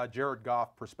a Jared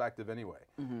Goff perspective anyway.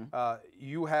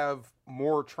 You have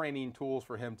more training tools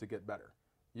for him to get better.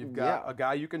 You've got a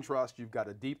guy you can trust. You've got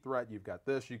a deep threat. You've got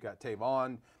this. You've got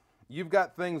Tavon. You've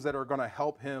got things that are going to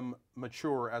help him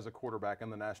mature as a quarterback in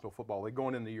the National Football League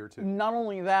going into year 2. Not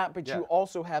only that, but you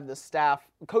also have the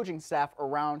coaching staff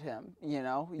around him. You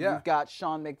know, you've got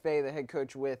Sean McVay, the head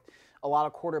coach, with a lot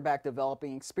of quarterback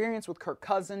developing experience with Kirk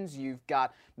Cousins. You've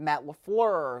got Matt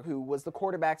LaFleur, who was the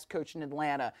quarterbacks coach in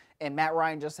Atlanta, and Matt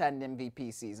Ryan just had an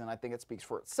MVP season. I think it speaks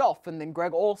for itself. And then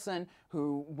Greg Olson,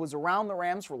 who was around the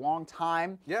Rams for a long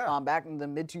time, back in the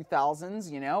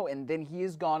mid-2000s, you know, and then he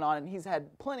has gone on and he's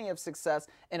had plenty of success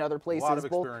in other places,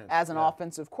 both as an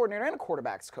offensive coordinator and a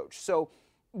quarterbacks coach. So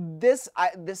this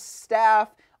staff,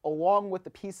 along with the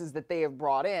pieces that they have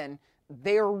brought in,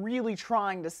 they are really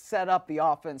trying to set up the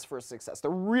offense for success.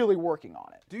 They're really working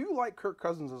on it. Do you like Kirk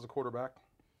Cousins as a quarterback?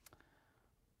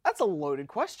 That's a loaded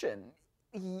question.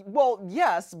 Well,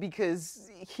 yes,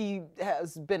 because he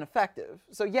has been effective.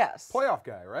 So, yes. Playoff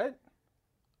guy, right?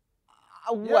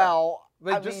 Well,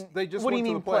 they just what do you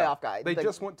mean playoff guy? They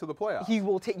just went to the playoffs.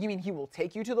 You mean he will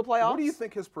take you to the playoffs? What do you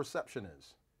think his perception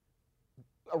is?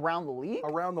 Around the league?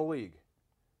 Around the league.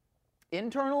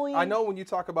 Internally? I know when you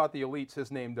talk about the elites,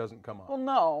 his name doesn't come up. Well,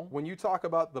 no. When you talk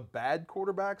about the bad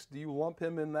quarterbacks, do you lump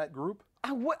him in that group?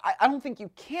 I don't think you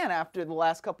can after the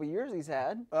last couple of years he's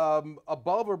had.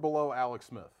 Above or below Alex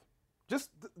Smith?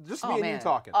 Just me and you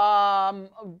talking.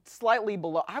 Slightly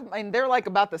below. I mean, they're like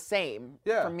about the same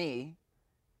for me.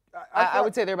 I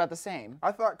would say they're about the same.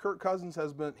 I thought Kirk Cousins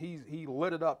has been, he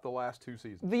lit it up the last 2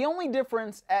 seasons. The only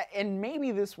difference, and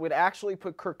maybe this would actually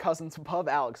put Kirk Cousins above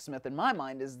Alex Smith in my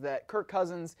mind, is that Kirk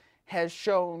Cousins has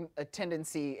shown a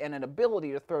tendency and an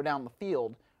ability to throw down the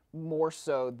field more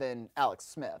so than Alex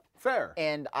Smith. Fair.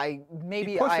 And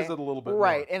he pushes it a little bit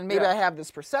right, more. And maybe I have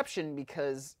this perception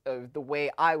because of the way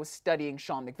I was studying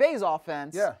Sean McVay's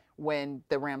offense when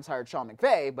the Rams hired Sean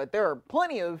McVay, but there are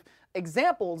plenty of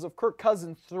examples of Kirk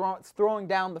Cousins throwing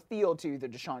down the field to either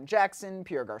Deshaun Jackson,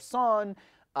 Pierre Garçon,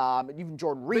 even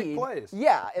Jordan Reed. Big plays.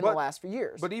 Yeah, in the last few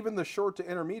years. But even the short to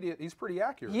intermediate, he's pretty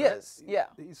accurate. He is, yeah.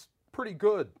 He's pretty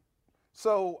good.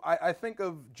 So I think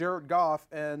of Jared Goff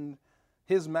and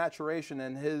his maturation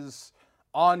and his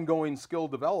ongoing skill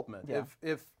development. Yeah.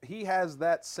 If he has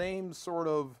that same sort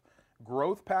of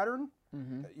growth pattern,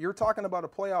 you're talking about a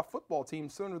playoff football team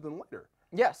sooner than later.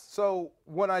 Yes. So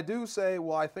when I do say,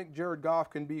 well, I think Jared Goff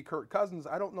can be Kirk Cousins,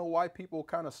 I don't know why people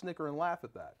kind of snicker and laugh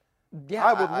at that. Yeah,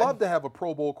 I would love to have a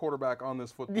Pro Bowl quarterback on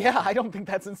this football team. I don't think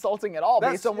that's insulting at all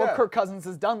based on what Kirk Cousins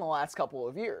has done the last couple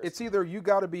of years. It's either you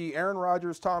got to be Aaron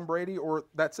Rodgers, Tom Brady, or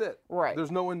that's it. Right.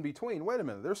 There's no in between. Wait a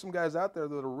minute. There's some guys out there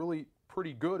that are really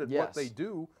pretty good at what they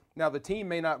do. Now, the team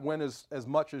may not win as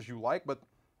much as you like, but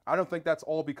I don't think that's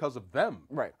all because of them.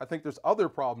 Right. I think there's other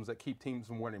problems that keep teams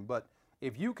from winning. But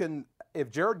if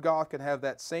Jared Goff can have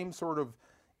that same sort of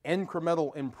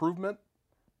incremental improvement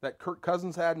that Kirk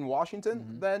Cousins had in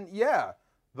Washington, then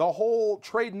the whole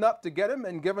trading up to get him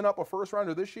and giving up a first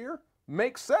rounder this year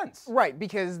makes sense. Right,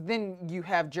 because then you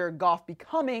have Jared Goff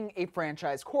becoming a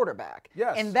franchise quarterback.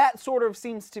 Yes. And that sort of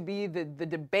seems to be the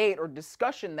debate or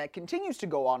discussion that continues to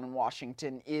go on in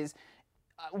Washington is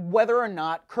whether or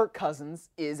not Kirk Cousins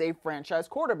is a franchise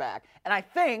quarterback. And I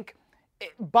think,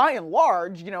 by and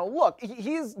large, look,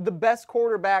 he's the best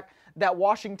quarterback that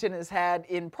Washington has had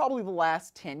in probably the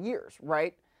last 10 years,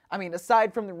 right? I mean,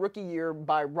 aside from the rookie year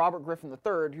by Robert Griffin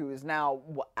III, who is now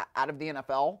out of the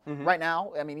NFL right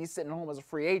now. I mean, he's sitting home as a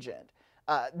free agent.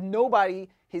 Nobody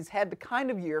has had the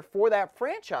kind of year for that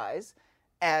franchise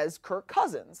as Kirk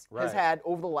Cousins has had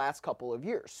over the last couple of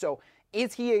years. So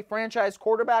is he a franchise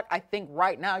quarterback? I think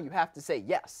right now you have to say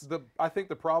yes. I think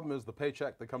the problem is the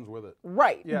paycheck that comes with it.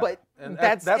 Right. Yeah. But and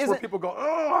that's where people go,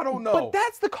 oh, I don't know. But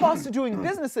that's the cost of doing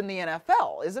business in the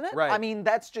NFL, isn't it? Right. I mean,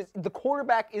 that's just the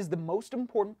quarterback is the most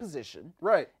important position.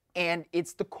 Right. And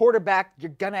it's the quarterback you're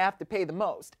going to have to pay the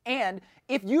most. And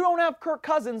if you don't have Kirk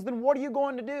Cousins, then what are you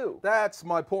going to do? That's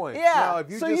my point. Yeah,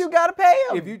 so you got to pay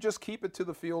him. If you just keep it to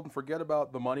the field and forget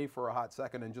about the money for a hot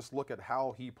second and just look at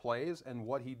how he plays and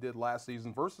what he did last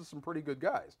season versus some pretty good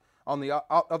guys on the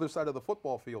other side of the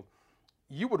football field,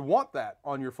 you would want that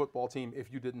on your football team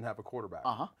if you didn't have a quarterback.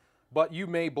 But you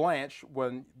may blanch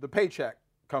when the paycheck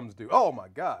comes due. Oh my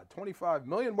God, $25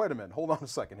 million. Wait a minute, hold on a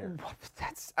second here.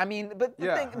 But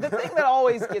the thing that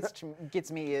always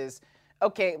gets me is,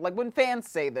 okay, like when fans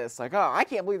say this, like, oh, I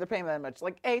can't believe they're paying that much.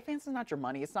 Like, A, fans, it's not your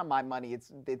money. It's not my money.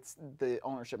 It's the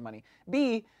ownership money.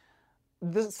 B,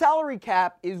 the salary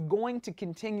cap is going to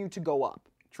continue to go up.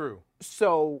 True.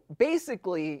 So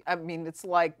basically, I mean, it's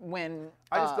like when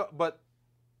but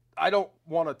I don't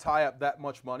want to tie up that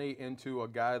much money into a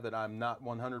guy that I'm not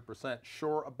 100%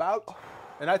 sure about,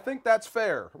 and I think that's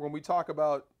fair when we talk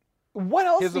about what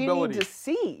else his do you ability. need to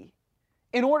see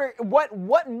in order.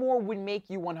 What more would make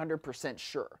you 100%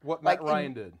 sure? What Matt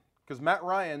Ryan did, because Matt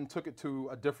Ryan took it to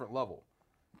a different level.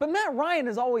 But Matt Ryan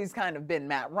has always kind of been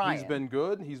Matt Ryan. He's been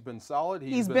good. He's been solid.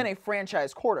 He's been a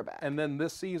franchise quarterback. And then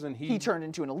this season, he turned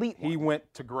into an elite one. He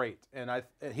went to great, and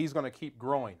he's going to keep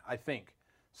growing, I think.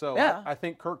 So yeah. I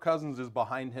think Kirk Cousins is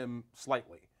behind him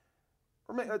slightly.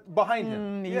 Or behind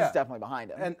him. He's definitely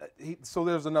behind him. And so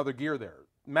there's another gear there.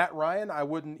 Matt Ryan, I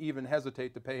wouldn't even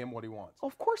hesitate to pay him what he wants.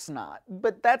 Of course not.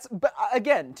 But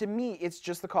again, to me, it's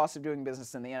just the cost of doing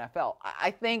business in the NFL.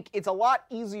 I think it's a lot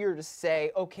easier to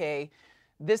say, okay,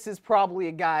 this is probably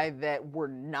a guy that we're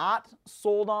not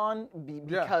sold on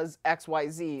because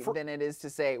XYZ than it is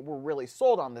to say we're really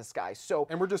sold on this guy.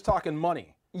 And we're just talking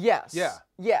money. Yes. Yeah.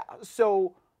 Yeah.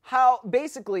 So how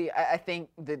basically I think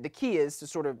the key is to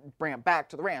sort of bring it back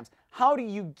to the Rams. How do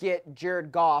you get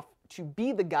Jared Goff to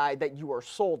be the guy that you are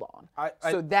sold on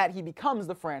so that he becomes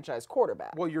the franchise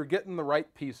quarterback? Well, you're getting the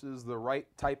right pieces, the right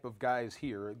type of guys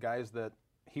here, guys that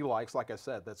he likes, like I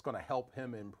said, that's going to help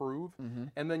him improve,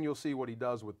 and then you'll see what he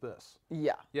does with this.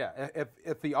 Yeah. Yeah,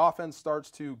 if the offense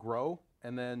starts to grow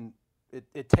and then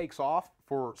it takes off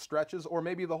for stretches or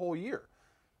maybe the whole year,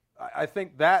 I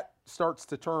think that starts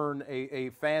to turn a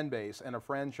fan base and a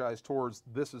franchise towards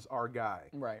this is our guy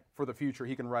for the future.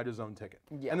 He can write his own ticket.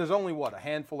 Yeah. And there's only, a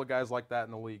handful of guys like that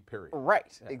in the league, period.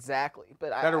 Right, exactly.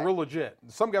 But that are real legit.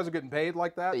 Some guys are getting paid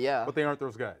like that, but they aren't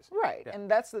those guys. Right,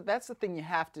 and that's the thing you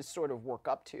have to sort of work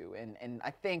up to. And I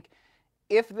think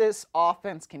if this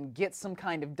offense can get some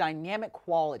kind of dynamic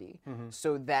quality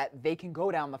so that they can go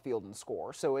down the field and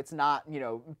score, so it's not,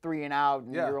 3 and out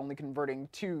and you're only converting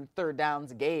 2 third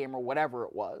downs a game or whatever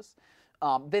it was,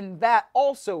 then that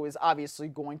also is obviously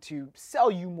going to sell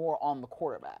you more on the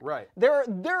quarterback. Right.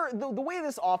 The way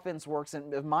this offense works,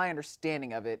 and my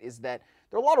understanding of it, is that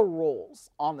there are a lot of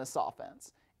roles on this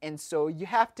offense. And so you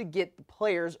have to get the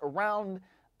players around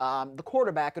the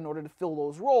quarterback in order to fill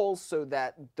those roles so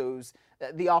that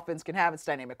the offense can have its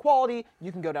dynamic quality.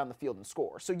 You can go down the field and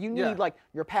score. So you need like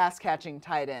your pass catching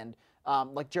tight end,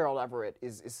 like Gerald Everett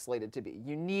is slated to be.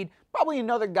 You need probably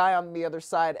another guy on the other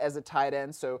side as a tight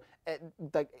end, so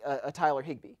like a Tyler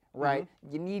Higbee, right?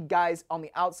 You need guys on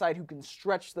the outside who can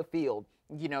stretch the field.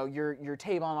 Your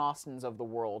Tavon Austins of the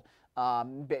world.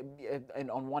 And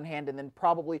on one hand, and then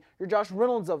probably your Josh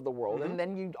Reynolds of the world, and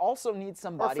then you also need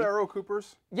somebody. Or Pharaoh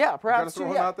Coopers. Yeah, perhaps throw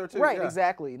him out there too. Right,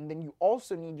 exactly. And then you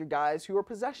also need your guys who are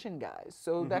possession guys.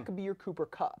 So that could be your Cooper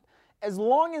Kupp. As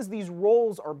long as these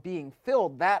roles are being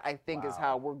filled, that I think is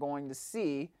how we're going to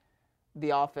see the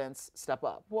offense step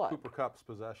up. What? Cooper Kupp's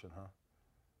possession, huh?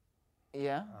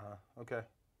 Yeah. Okay.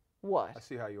 What? I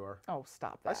see how you are. Oh,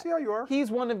 stop that. I see how you are. He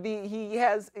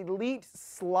has elite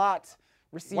slot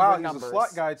receiver numbers. Wow, he's a slot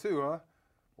guy too, huh?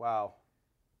 Wow.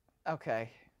 Okay.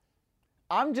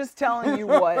 I'm just telling you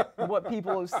what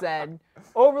people have said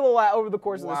over the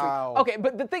course of this week. Okay,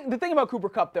 but the thing about Cooper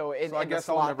Kupp though, so I guess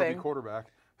I'll never be quarterback.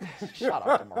 Shut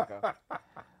up, DeMarco.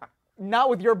 Not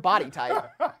with your body type.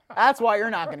 That's why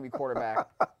you're not going to be quarterback.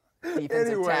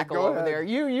 Defensive tackle over there.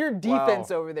 Your defense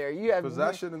over there. You have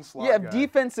possession and slot. You have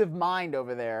defensive mind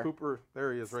over there. Cooper,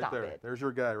 there he is, right there. There's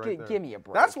your guy right there. Give me a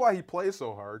break. That's why he plays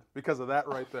so hard, because of that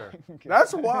right there.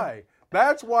 That's why.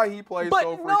 That's why he plays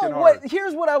so freaking hard.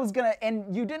 Here's what I was gonna,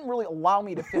 and you didn't really allow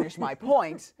me to finish my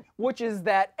point, which is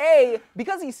that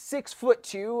because he's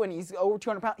 6'2" and he's over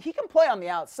 200 pounds, he can play on the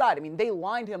outside. I mean, they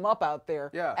lined him up out there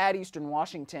at Eastern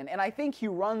Washington, and I think he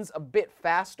runs a bit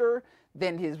faster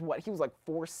than he was like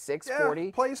 4'6",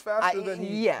 40. Plays faster than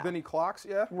he clocks.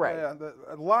 Yeah, right. Yeah,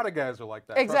 a lot of guys are like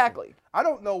that. Exactly. I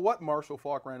don't know what Marshall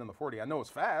Faulk ran in the 40. I know it's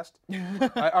fast.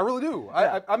 I really do.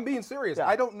 I'm being serious.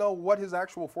 I don't know what his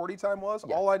actual 40 time was.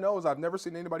 All I know is I've never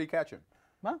seen anybody catch him.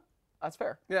 Well, that's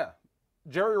fair. Yeah.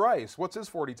 Jerry Rice, what's his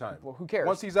 40 time? Well, who cares?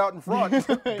 Once he's out in front,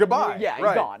 goodbye. Yeah,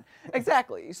 he's gone.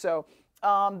 Exactly. So.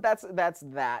 That's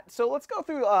that. So let's go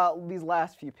through these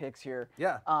last few picks here.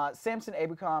 Yeah. Samson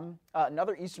Ebukam,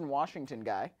 another Eastern Washington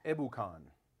guy. Ebukam.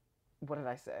 What did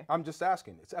I say? I'm just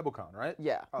asking. It's Ebukam, right?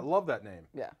 Yeah. I love that name.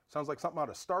 Yeah. Sounds like something out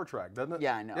of Star Trek, doesn't it?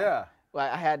 Yeah, I know. Yeah. Well,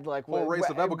 I had like whole race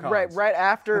of Ebukams. Right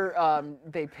after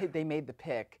they made the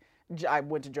pick, I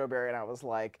went to Joe Barry and I was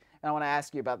like, and I want to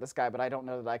ask you about this guy, but I don't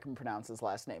know that I can pronounce his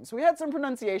last name. So we had some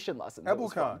pronunciation lessons.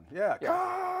 Ebukam. Yeah.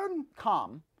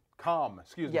 Ebukam,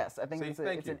 excuse me. Yes, I think it's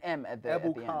an M at the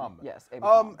Ebukam. end. Yes,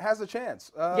 Ebukam. Has a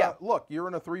chance. Yeah. Look, you're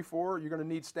in a 3-4. You're going to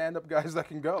need stand-up guys that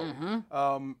can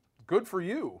go. Good for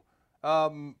you.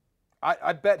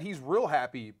 I bet he's real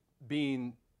happy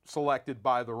being selected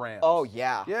by the Rams. Oh,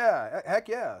 yeah. Yeah, heck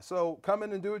yeah. So come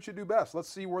in and do what you do best. Let's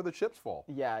see where the chips fall.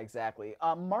 Yeah, exactly.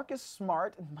 Marcus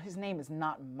Smart, his name is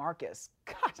not Marcus.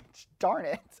 God darn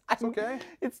it. It's okay.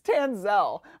 It's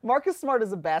Tanzel. Marcus Smart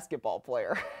is a basketball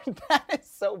player. That is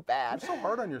so bad. You're so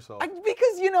hard on yourself.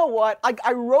 Because you know what?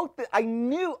 I wrote that. I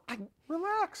knew.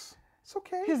 Relax. It's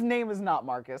okay. His name is not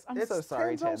Marcus. I'm so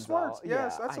sorry, Tanzel. Smart.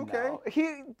 Yes, yeah, that's okay.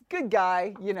 He good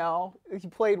guy, you know. He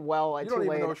played well at Tulane. You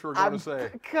don't even know what you were going to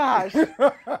say. Gosh.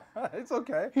 It's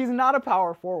okay. He's not a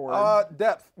power forward.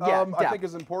 Depth. Depth. I think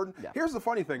is important. Yeah. Here's the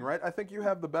funny thing, right? I think you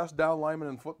have the best down lineman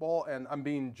in football, and I'm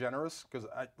being generous because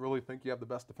I really think you have the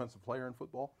best defensive player in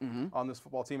football on this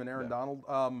football team, and Aaron Donald.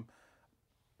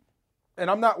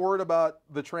 And I'm not worried about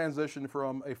the transition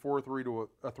from a 4-3 to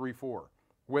a 3-4.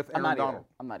 With Aaron Donald.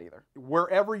 I'm not either.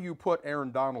 Wherever you put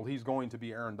Aaron Donald, he's going to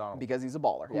be Aaron Donald. Because he's a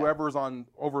baller. Whoever's on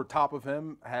over top of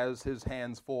him has his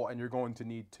hands full, and you're going to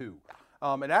need two.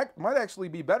 It might actually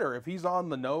be better if he's on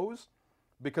the nose,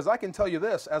 because I can tell you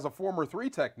this, as a former 3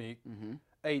 technique,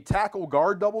 a tackle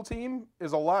guard double team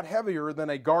is a lot heavier than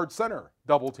a guard center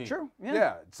double team. True.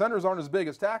 Yeah, centers aren't as big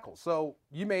as tackles, so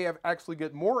you may actually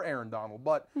get more Aaron Donald.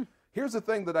 But here's the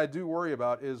thing that I do worry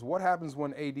about is what happens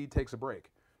when AD takes a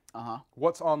break.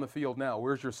 What's on the field now?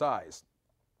 Where's your size?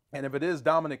 And if it is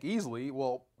Dominic Easley,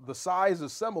 well, the size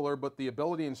is similar, but the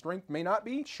ability and strength may not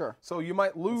be. Sure. So you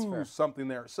might lose something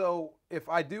there. So if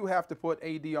I do have to put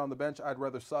AD on the bench, I'd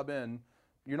rather sub in.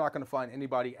 You're not going to find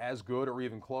anybody as good or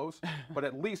even close, but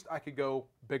at least I could go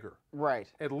bigger. Right.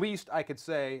 At least I could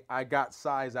say I got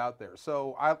size out there.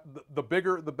 So the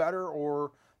bigger, the better,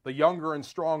 or the younger and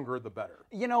stronger, the better.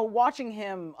 You know, watching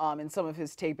him in some of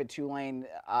his tape at Tulane,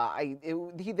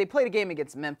 they played a game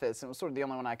against Memphis, and it was sort of the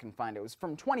only one I can find. It was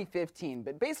from 2015,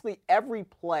 but basically every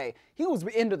play, he was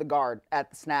into the guard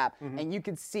at the snap, and you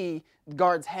could see the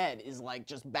guard's head is like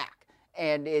just back.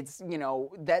 And it's, you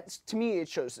know, that's, to me, it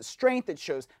shows his strength. It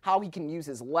shows how he can use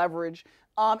his leverage.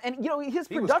 And, you know, his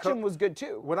production was good,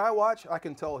 too. When I watch, I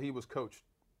can tell he was coached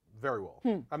very well.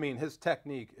 I mean, his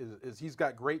technique is he's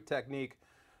got great technique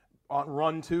on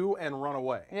run to and run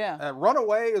away. Yeah. And run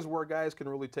away is where guys can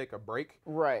really take a break.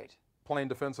 Right. Playing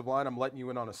defensive line, I'm letting you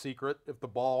in on a secret. If the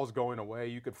ball is going away,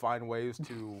 you could find ways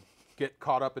to get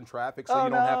caught up in traffic so you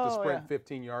don't have to sprint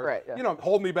 15 yards. Right, yeah. You know,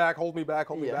 hold me back, hold me back,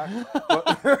 hold me back.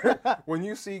 But when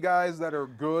you see guys that are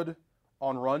good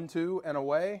on run to and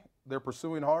away, they're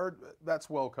pursuing hard, that's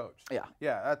well coached. Yeah.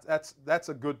 Yeah, that's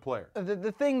a good player.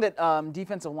 The thing that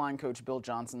defensive line coach Bill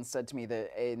Johnson said to me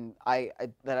that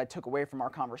I took away from our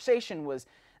conversation was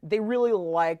they really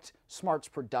liked Smart's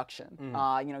production.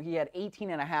 You know, he had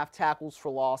 18.5 tackles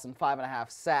for loss and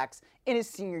 5.5 sacks in his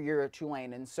senior year at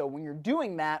Tulane. And so when you're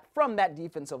doing that from that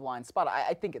defensive line spot,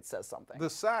 I think it says something. The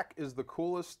sack is the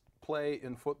coolest play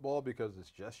in football because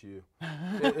it's just you.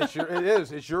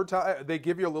 It's your time. They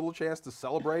give you a little chance to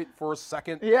celebrate for a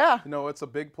second. Yeah. You know, it's a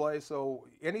big play. So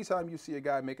anytime you see a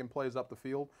guy making plays up the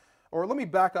field, or let me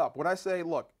back up. When I say,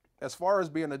 look, as far as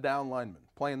being a down lineman,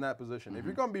 playing that position, if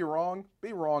you're going to be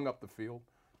wrong up the field.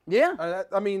 Yeah.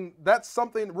 I mean, that's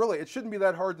something, really, it shouldn't be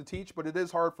that hard to teach, but it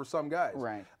is hard for some guys.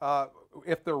 Right.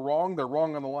 If they're wrong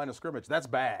on the line of scrimmage. That's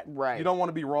bad. Right. You don't want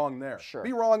to be wrong there. Sure.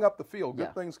 Be wrong up the field.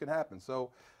 Good things can happen. So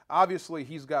obviously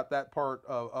he's got that part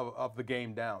of the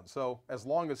game down. So as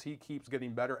long as he keeps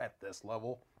getting better at this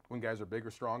level, when guys are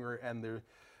bigger, stronger, and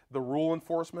the rule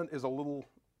enforcement is a little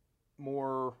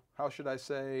more, how should I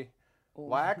say,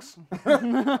 lax.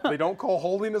 They don't call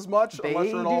holding as much unless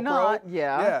you're an all-pro.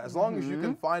 Yeah, as long as you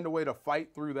can find a way to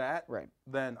fight through that,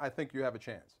 then I think you have a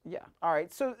chance. Yeah. All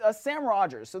right. So Sam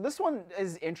Rogers. So this one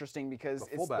is interesting because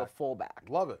it's the fullback.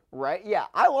 Love it. Right? Yeah,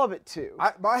 I love it too.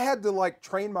 I had to like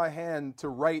train my hand to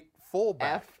write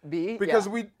fullback. FB? Because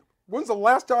when's the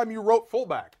last time you wrote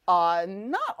fullback?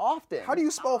 Not often. How do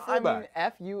you spell fullback? I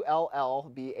mean,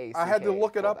 Fullback. I had to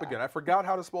look it up again. I forgot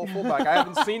how to spell fullback. I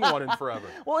haven't seen one in forever.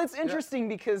 Well, it's interesting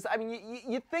because, I mean,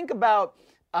 you think about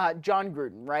John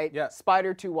Gruden, right? Yeah.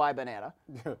 Spider 2Y banana.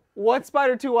 What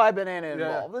Spider 2Y banana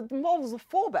involved? Yeah. It involves a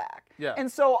fullback. Yeah. And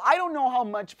so I don't know how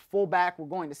much fullback we're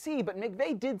going to see, but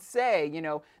McVay did say, you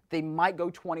know, they might go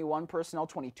 21 personnel,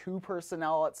 22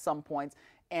 personnel at some points.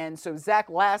 And so Zach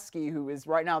Lasky, who is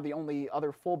right now the only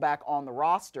other fullback on the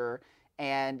roster,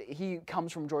 and he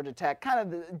comes from Georgia Tech,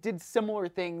 kind of did similar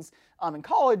things in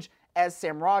college, as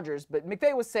Sam Rogers. But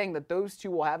McVay was saying that those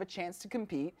two will have a chance to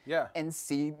compete and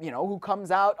see, who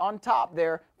comes out on top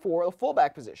there for the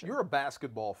fullback position. You're a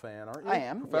basketball fan, aren't you? I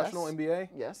am. Professional yes. NBA?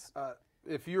 Yes.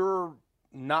 If you're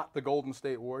not the Golden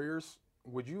State Warriors,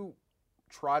 would you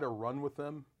try to run with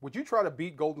them? Would you try to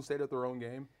beat Golden State at their own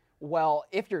game? Well,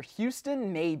 if you're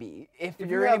Houston, maybe. If you're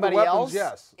you have anybody the weapons, else,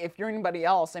 yes. If you're anybody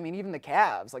else, I mean, even the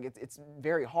Cavs, like it's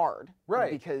very hard,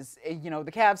 right? Because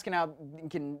the Cavs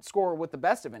can score with the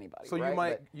best of anybody. So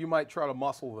right? you might try to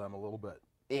muscle them a little bit.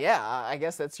 Yeah, I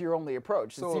guess that's your only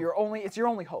approach. So it's your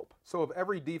only hope. So if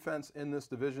every defense in this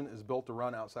division is built to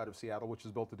run outside of Seattle, which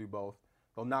is built to do both,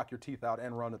 they'll knock your teeth out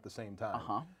and run at the same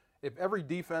time. If every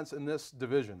defense in this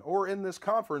division or in this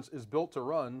conference is built to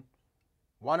run,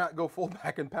 why not go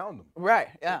fullback and pound them? Right,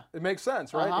 yeah. It makes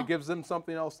sense, right? It gives them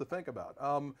something else to think about.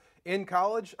 In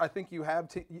college, I think you have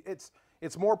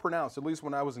it's more pronounced, at least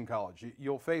when I was in college.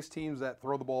 You'll face teams that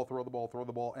throw the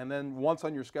ball, and then once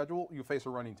on your schedule, you face a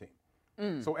running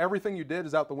team. So everything you did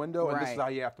is out the window, and this is how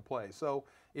you have to play. So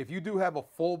if you do have a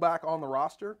fullback on the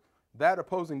roster, that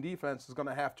opposing defense is going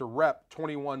to have to rep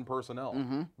 21 personnel.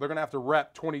 They're going to have to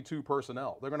rep 22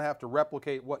 personnel. They're going to have to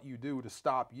replicate what you do to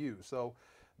stop you. So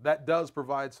that does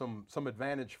provide some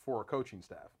advantage for a coaching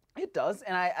staff. It does,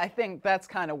 and I think that's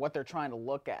kind of what they're trying to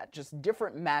look at, just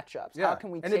different matchups. Yeah. How can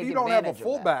we and take if you don't have a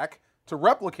fullback to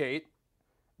replicate,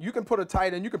 you can put a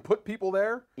tight end, you can put people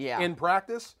there in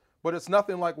practice, but it's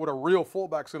nothing like what a real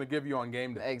fullback's going to give you on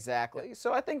game day. Exactly. Yeah.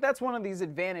 So I think that's one of these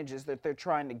advantages that they're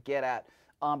trying to get at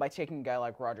by taking a guy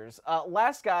like Rogers.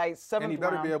 Last guy, 7th round. And he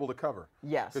better be able to cover.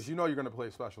 Yes. Because you're going to play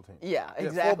special teams. Yeah,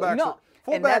 exactly.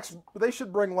 Fullbacks, they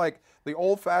should bring like the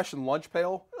old-fashioned lunch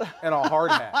pail and a hard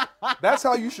hat. That's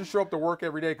how you should show up to work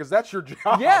every day because that's your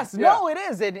job. Yes, no, it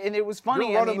is, and it was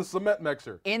funny. You're running the cement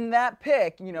mixer. In that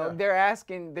pick,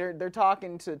 they're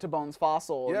talking to Bones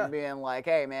Fossil and being like,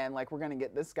 "Hey, man, like we're gonna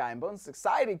get this guy," and Bones is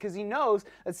excited because he knows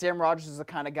that Sam Rogers is the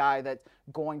kind of guy that's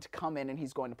going to come in and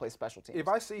he's going to play special teams. If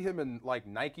I see him in like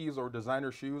Nikes or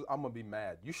designer shoes, I'm gonna be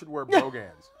mad. You should wear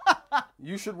Brogans.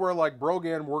 You should wear like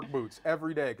Brogan work boots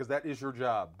every day because that is your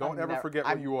job. Don't ever forget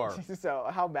what you are. So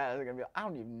how bad is it gonna be? I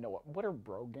don't even know what are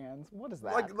Brogans. What is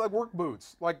that? Like work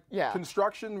boots, like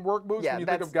construction work boots. When you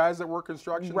think of guys that work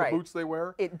construction, the boots they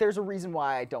wear. There's a reason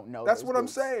why I don't know. That's what I'm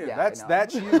saying. Yeah,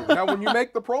 that's you. Now when you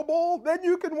make the Pro Bowl, then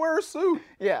you can wear a suit.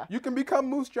 Yeah. You can become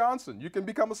Moose Johnson. You can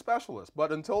become a specialist.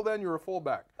 But until then, you're a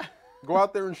fullback. Go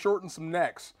out there and shorten some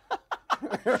necks.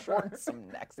 Shorten some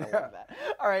necks. I love that.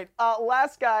 All right,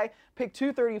 last guy, pick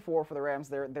 234 for the Rams.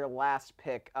 Their last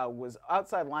pick was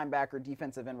outside linebacker,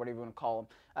 defensive end, whatever you want to call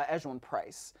him, Ejulon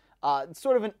Price.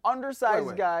 Sort of an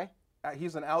undersized guy.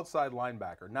 He's an outside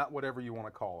linebacker, not whatever you want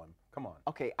to call him. Come on.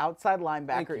 Okay, outside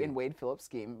linebacker in Wade Phillips'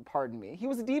 scheme. Pardon me. He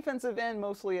was a defensive end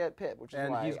mostly at Pitt, which is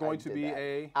why And he's going to be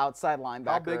a outside linebacker.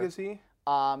 How big is he?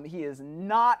 He is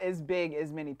not as big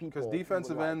as many people. Because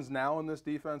defensive ends now in this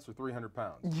defense are 300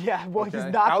 pounds. Yeah, well, he's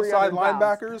not outside 300 pounds.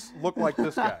 linebackers look like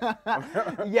this guy.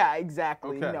 Yeah,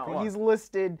 exactly. Okay, no, he's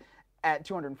listed at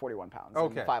 241 pounds.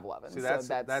 Okay. And 5'11". See,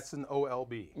 that's an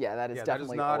OLB. Yeah, that is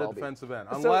definitely that is not OLB. a defensive end,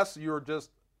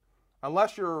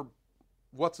 unless you're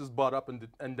what's his butt up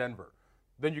in Denver.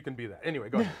 Then you can be that. Anyway,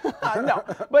 go ahead. No,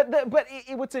 but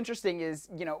what's interesting is,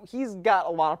 he's got a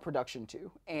lot of production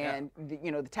too. And,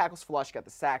 the tackles flush, got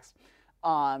the sacks.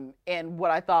 And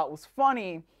what I thought was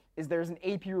funny is there's an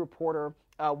AP reporter,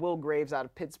 Will Graves out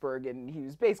of Pittsburgh, and he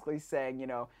was basically saying,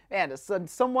 man, a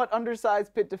somewhat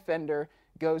undersized Pitt defender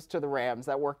goes to the Rams.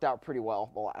 That worked out pretty well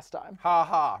the last time. Ha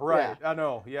ha, right. Yeah. I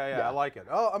know. Yeah, I like it.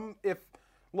 Oh,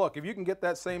 if you can get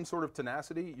that same sort of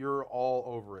tenacity, you're all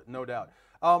over it, no doubt.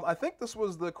 I think this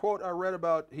was the quote I read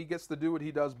about he gets to do what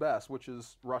he does best, which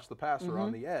is rush the passer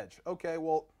on the edge. Okay,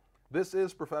 well, this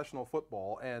is professional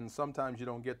football, and sometimes you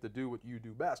don't get to do what you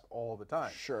do best all the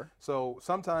time. Sure. So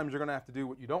sometimes you're going to have to do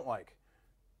what you don't like.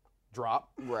 Drop.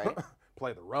 Right.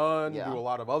 Play the run, do a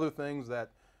lot of other things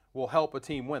that will help a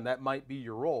team win. That might be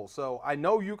your role. So I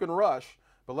know you can rush,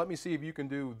 but let me see if you can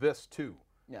do this too.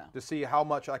 Yeah. To see how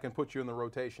much I can put you in the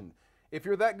rotation. If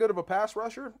you're that good of a pass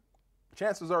rusher,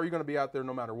 chances are you're going to be out there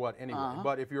no matter what anyway.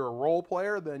 But if you're a role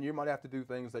player, then you might have to do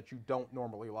things that you don't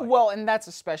normally like. Well, and that's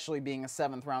especially being a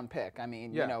 7th-round pick. I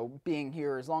mean, being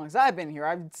here as long as I've been here,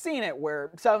 I've seen it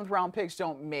where 7th-round picks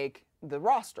don't make the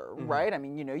roster, right? I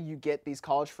mean, you get these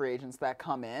college free agents that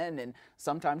come in, and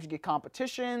sometimes you get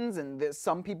competitions, and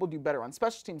some people do better on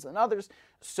special teams than others.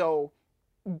 So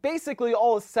basically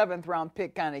all a 7th-round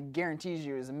pick kind of guarantees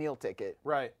you is a meal ticket.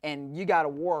 Right. And you got to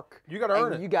work. You got to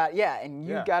earn it. You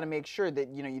got to make sure that,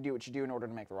 you do what you do in order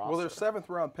to make the roster. Well, there's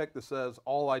 7th-round pick that says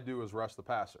all I do is rush the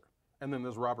passer. And then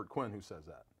there's Robert Quinn who says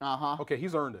that. Uh-huh. Okay,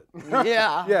 he's earned it.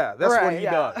 Yeah. Yeah, that's right, what he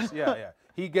does. Yeah, yeah.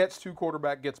 He gets to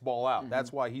quarterback, gets ball out.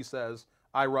 That's why he says,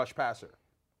 I rush passer.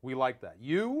 We like that.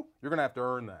 You're going to have to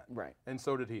earn that. Right. And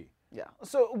so did he. Yeah.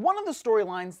 So one of the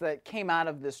storylines that came out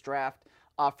of this draft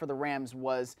for the Rams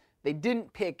was they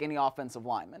didn't pick any offensive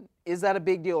linemen. Is that a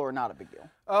big deal or not a big deal?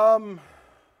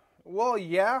 Well,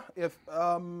 yeah. If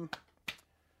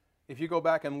you go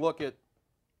back and look at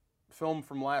film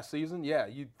from last season, yeah,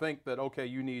 you'd think that, okay,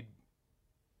 you need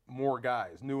more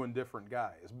guys, new and different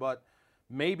guys. But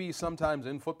maybe sometimes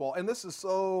in football, and this is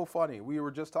so funny, we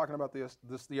were just talking about this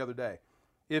the other day.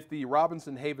 If the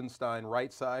Robinson-Havenstein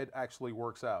right side actually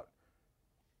works out,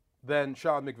 then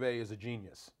Sean McVay is a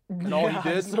genius. And all he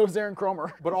did, so is Aaron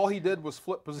Kromer. But all he did was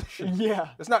flip position. Yeah.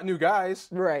 It's not new guys.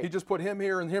 Right. He just put him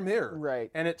here and him here.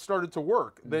 Right. And it started to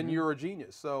work. Then you're a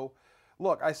genius. So,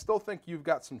 look, I still think you've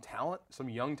got some talent, some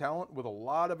young talent with a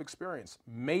lot of experience.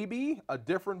 Maybe a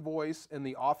different voice in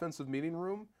the offensive meeting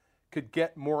room could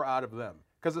get more out of them.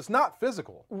 Because it's not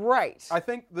physical. Right. I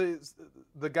think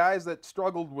the guys that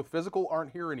struggled with physical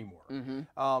aren't here anymore.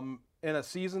 In a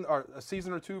season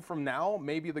or two from now,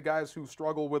 maybe the guys who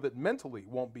struggle with it mentally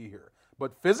won't be here.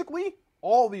 But physically,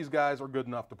 all these guys are good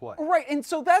enough to play. Right, and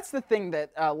so that's the thing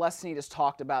that Les Snead has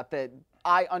talked about that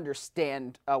I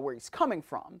understand where he's coming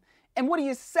from. And what he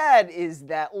has said is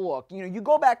that, look, you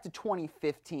go back to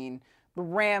 2015, the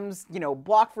Rams,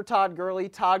 blocked for Todd Gurley.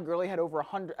 Todd Gurley had over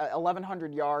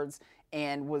 1,100 yards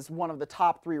and was one of the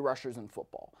top 3 rushers in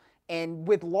football. And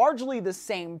with largely the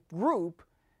same group,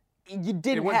 you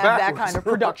didn't have that kind of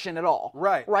production at all.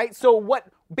 Right. Right? So what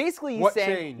basically he's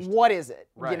saying, changed? What is it?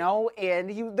 Right.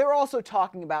 And they're also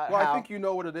talking about how... Well, I think you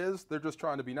know what it is. They're just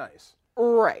trying to be nice.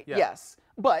 Right, Yeah. yes.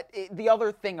 But the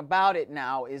other thing about it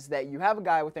now is that you have a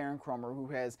guy with Aaron Kromer who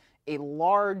has a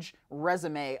large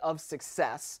resume of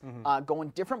success, going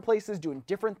different places, doing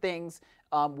different things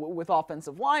with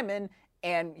offensive linemen,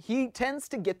 and he tends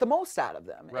to get the most out of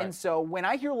them. Right. And so when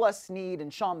I hear Les Snead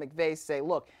and Sean McVay say,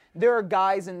 look, there are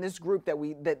guys in this group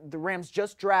that the Rams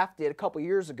just drafted a couple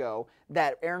years ago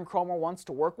that Aaron Kromer wants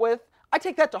to work with, I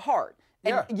take that to heart.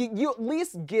 And you at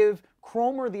least give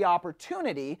Kromer the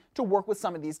opportunity to work with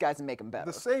some of these guys and make them better.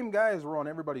 The same guys were on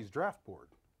everybody's draft board.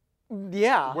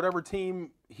 Yeah. Whatever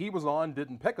team he was on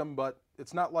didn't pick him, but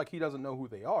it's not like he doesn't know who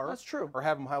they are. That's true. Or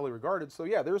have them highly regarded. So,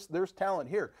 yeah, there's talent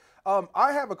here.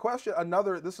 I have a question.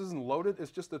 This isn't loaded.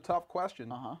 It's just a tough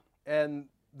question. And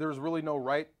there's really no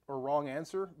right or wrong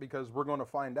answer because we're going to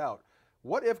find out.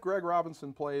 What if Greg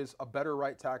Robinson plays a better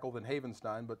right tackle than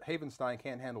Havenstein, but Havenstein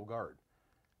can't handle guard?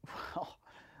 Well,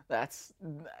 it's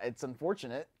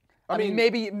unfortunate. I mean,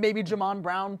 maybe Jamon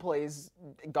Brown plays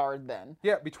guard then.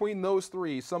 Yeah, between those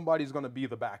three, somebody's going to be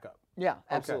the backup. Yeah,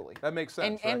 absolutely. Okay, that makes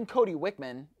sense. And Cody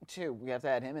Wickman too. We have to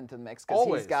add him into the mix because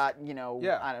he's got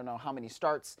I don't know how many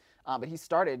starts, but he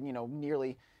started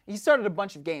he started a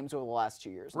bunch of games over the last 2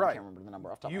 years. Right. I can't remember the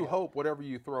number off the top of my You head. hope whatever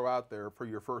you throw out there for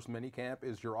your first mini camp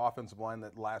is your offensive line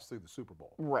that lasts through the Super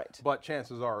Bowl. Right. But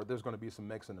chances are there's going to be some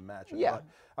mixing and matching. Yeah. But,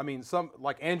 I mean, some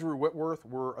like Andrew Whitworth,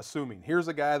 we're assuming. Here's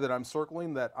a guy that I'm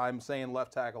circling that I'm saying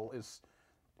left tackle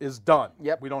is done.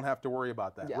 Yep. We don't have to worry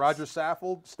about that. Yes. Roger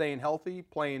Saffold, staying healthy,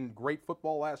 playing great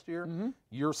football last year.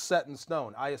 You're set in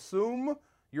stone. I assume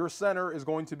your center is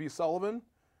going to be Sullivan.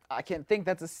 I can't think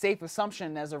that's a safe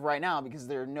assumption as of right now because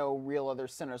there are no real other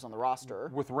centers on the roster.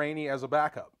 With Rainey as a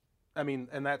backup. I mean,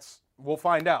 and we'll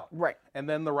find out. Right. And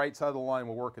then the right side of the line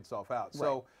will work itself out. Right.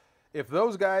 So if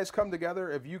those guys come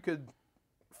together, if you could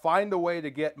find a way to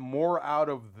get more out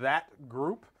of that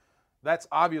group, that's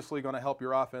obviously going to help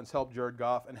your offense, help Jared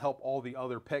Goff, and help all the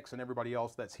other picks and everybody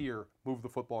else that's here move the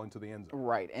football into the end zone.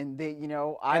 Right. And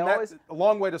a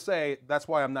long way to say that's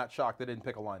why I'm not shocked they didn't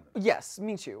pick a lineman. Yes,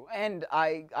 me too. And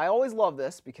I always love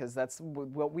this because that's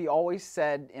what we always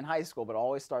said in high school, but it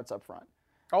always starts up front.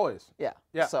 Always. Yeah.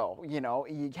 Yeah. So,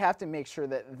 you have to make sure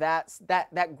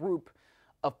that group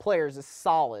of players is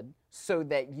solid so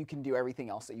that you can do everything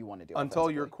else that you want to do.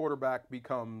 Until your quarterback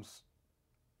becomes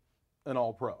an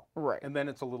all-pro. Right. And then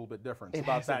it's a little bit different. It's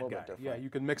about that guy. Yeah, you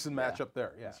can mix and match up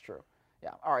there. Yeah. That's true. Yeah.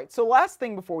 All right. So last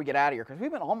thing before we get out of here, because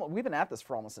we've been at this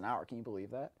for almost an hour. Can you believe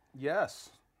that?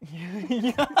 Yes.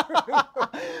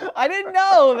 I didn't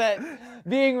know that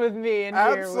being with me in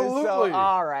here was so.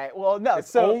 All right. Well, no.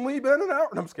 It's only been an hour.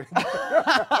 No, I'm just kidding.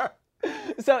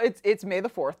 So it's May the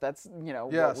 4th. That's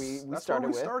what we started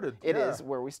with. Started. It is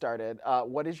where we started.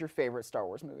 What is your favorite Star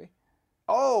Wars movie?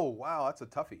 Oh, wow, that's a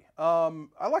toughie.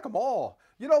 I like them all.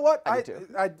 You know what? I do too.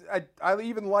 I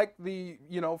even like the,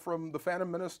 from the Phantom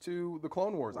Menace to the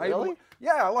Clone Wars. Really?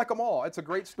 I like them all. It's a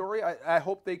great story. I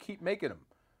hope they keep making them.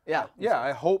 Yeah. Yeah,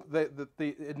 I hope that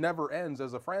it never ends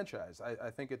as a franchise. I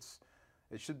think it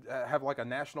should have like a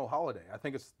national holiday. I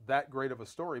think it's that great of a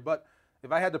story. But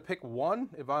if I had to pick one,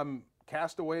 if I'm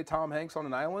Castaway Tom Hanks on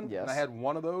an island, and I had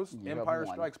one of those, Empire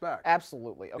Strikes Back.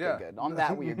 Absolutely. Okay, good. On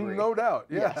that we agree. No doubt.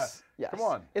 Yeah. Yes. Come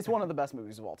on. It's one of the best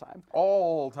movies of all time.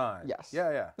 All time. Yes.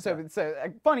 Yeah. So it's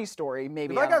a funny story.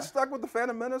 Maybe if I got stuck with the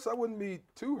Phantom Menace, I wouldn't be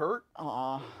too hurt.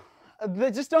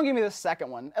 Just don't give me the second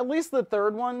one. At least the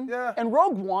third one. Yeah. And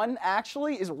Rogue One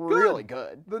actually is really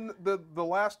good. The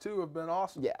last two have been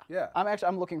awesome. Yeah. Yeah.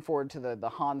 I'm looking forward to the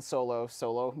Han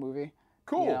Solo movie.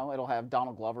 Cool. You know, it'll have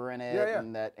Donald Glover in it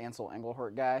and that Ansel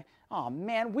Englehart guy. Oh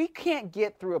man, we can't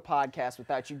get through a podcast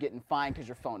without you getting fined because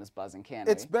your phone is buzzing, can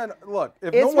we? It's been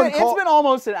it's been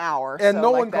almost an hour, and so,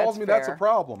 no one calls me. fair. That's a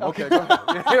problem. Okay, go ahead.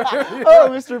 Oh,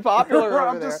 Mr. Popular.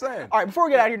 I'm just saying. All right, before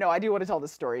we get out of here, no, I do want to tell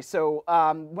this story. So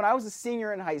when I was a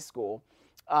senior in high school,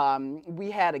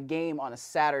 we had a game on a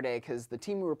Saturday because the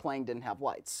team we were playing didn't have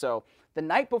lights. So the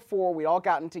night before, we'd all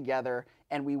gotten together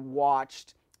and we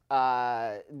watched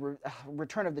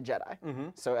Return of the Jedi,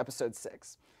 so episode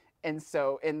 6. And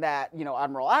so in that,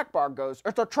 Admiral Ackbar goes,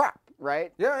 "It's a trap,"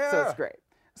 right? Yeah. So it's great.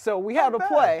 So we have a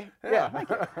play. Yeah, thank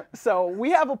you. So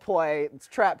we have a play, it's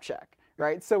trap check,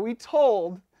 right? So we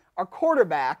told our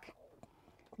quarterback,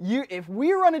 if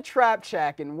we run a trap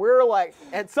check and we're like,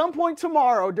 at some point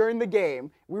tomorrow during the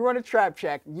game, we run a trap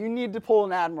check, you need to pull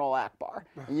an Admiral Ackbar.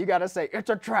 And you got to say, "It's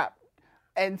a trap."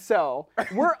 And so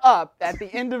we're up at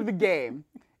the end of the game.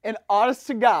 And honest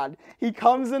to God, he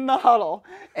comes in the huddle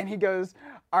and he goes,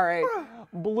 "All right,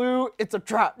 Blue, it's a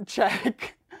trap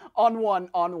check on one.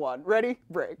 Ready?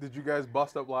 Break." Did you guys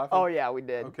bust up laughing? Oh yeah, we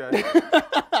did. Okay.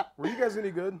 Were you guys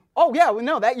any good? Oh yeah,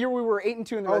 no. That year we were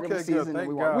 8-2 in the regular good. season. Thank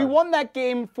We won. God. We won that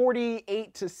game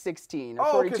 48-16 or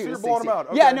 42 okay, so to you're 16. blowing them out.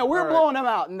 Yeah, Okay, no, we're all right. blowing them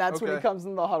out, and that's when he Okay. comes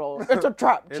in the huddle. It's a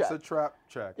trap check. It's a trap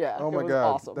check. Yeah, Oh it my was God.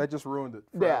 awesome. That just ruined it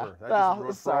Yeah. forever. That just ruined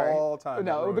it Sorry. for all time.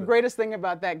 No, the greatest thing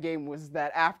about that game was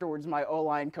that afterwards my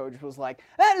O-line coach was like,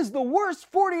 "That is the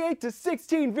worst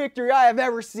 48-16 victory I have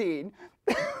ever seen."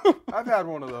 I've had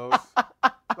one of those.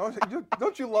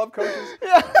 Don't you love coaches?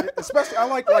 Yeah. Especially, I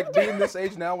like being this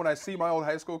age now when I see my old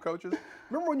high school coaches.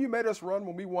 Remember when you made us run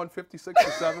when we won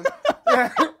 56-7?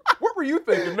 Yeah. What were you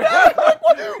thinking, man?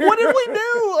 What did we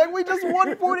do? Like, we just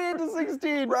won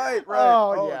 48-16. Right.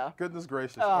 Oh, yeah. Goodness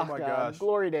gracious. Oh my God. gosh.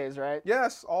 Glory days, right?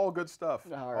 Yes, all good stuff.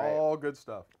 All right. All good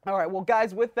stuff. All right, well,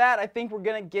 guys, with that, I think we're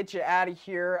going to get you out of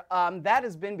here. That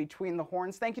has been Between the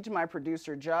Horns. Thank you to my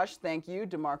producer, Josh. Thank you,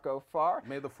 DeMarco Farr.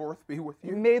 May the 4th be with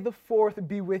you. May the 4th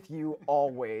be with you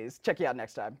always. Check you out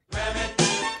next time. Rabbit,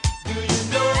 do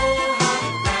you know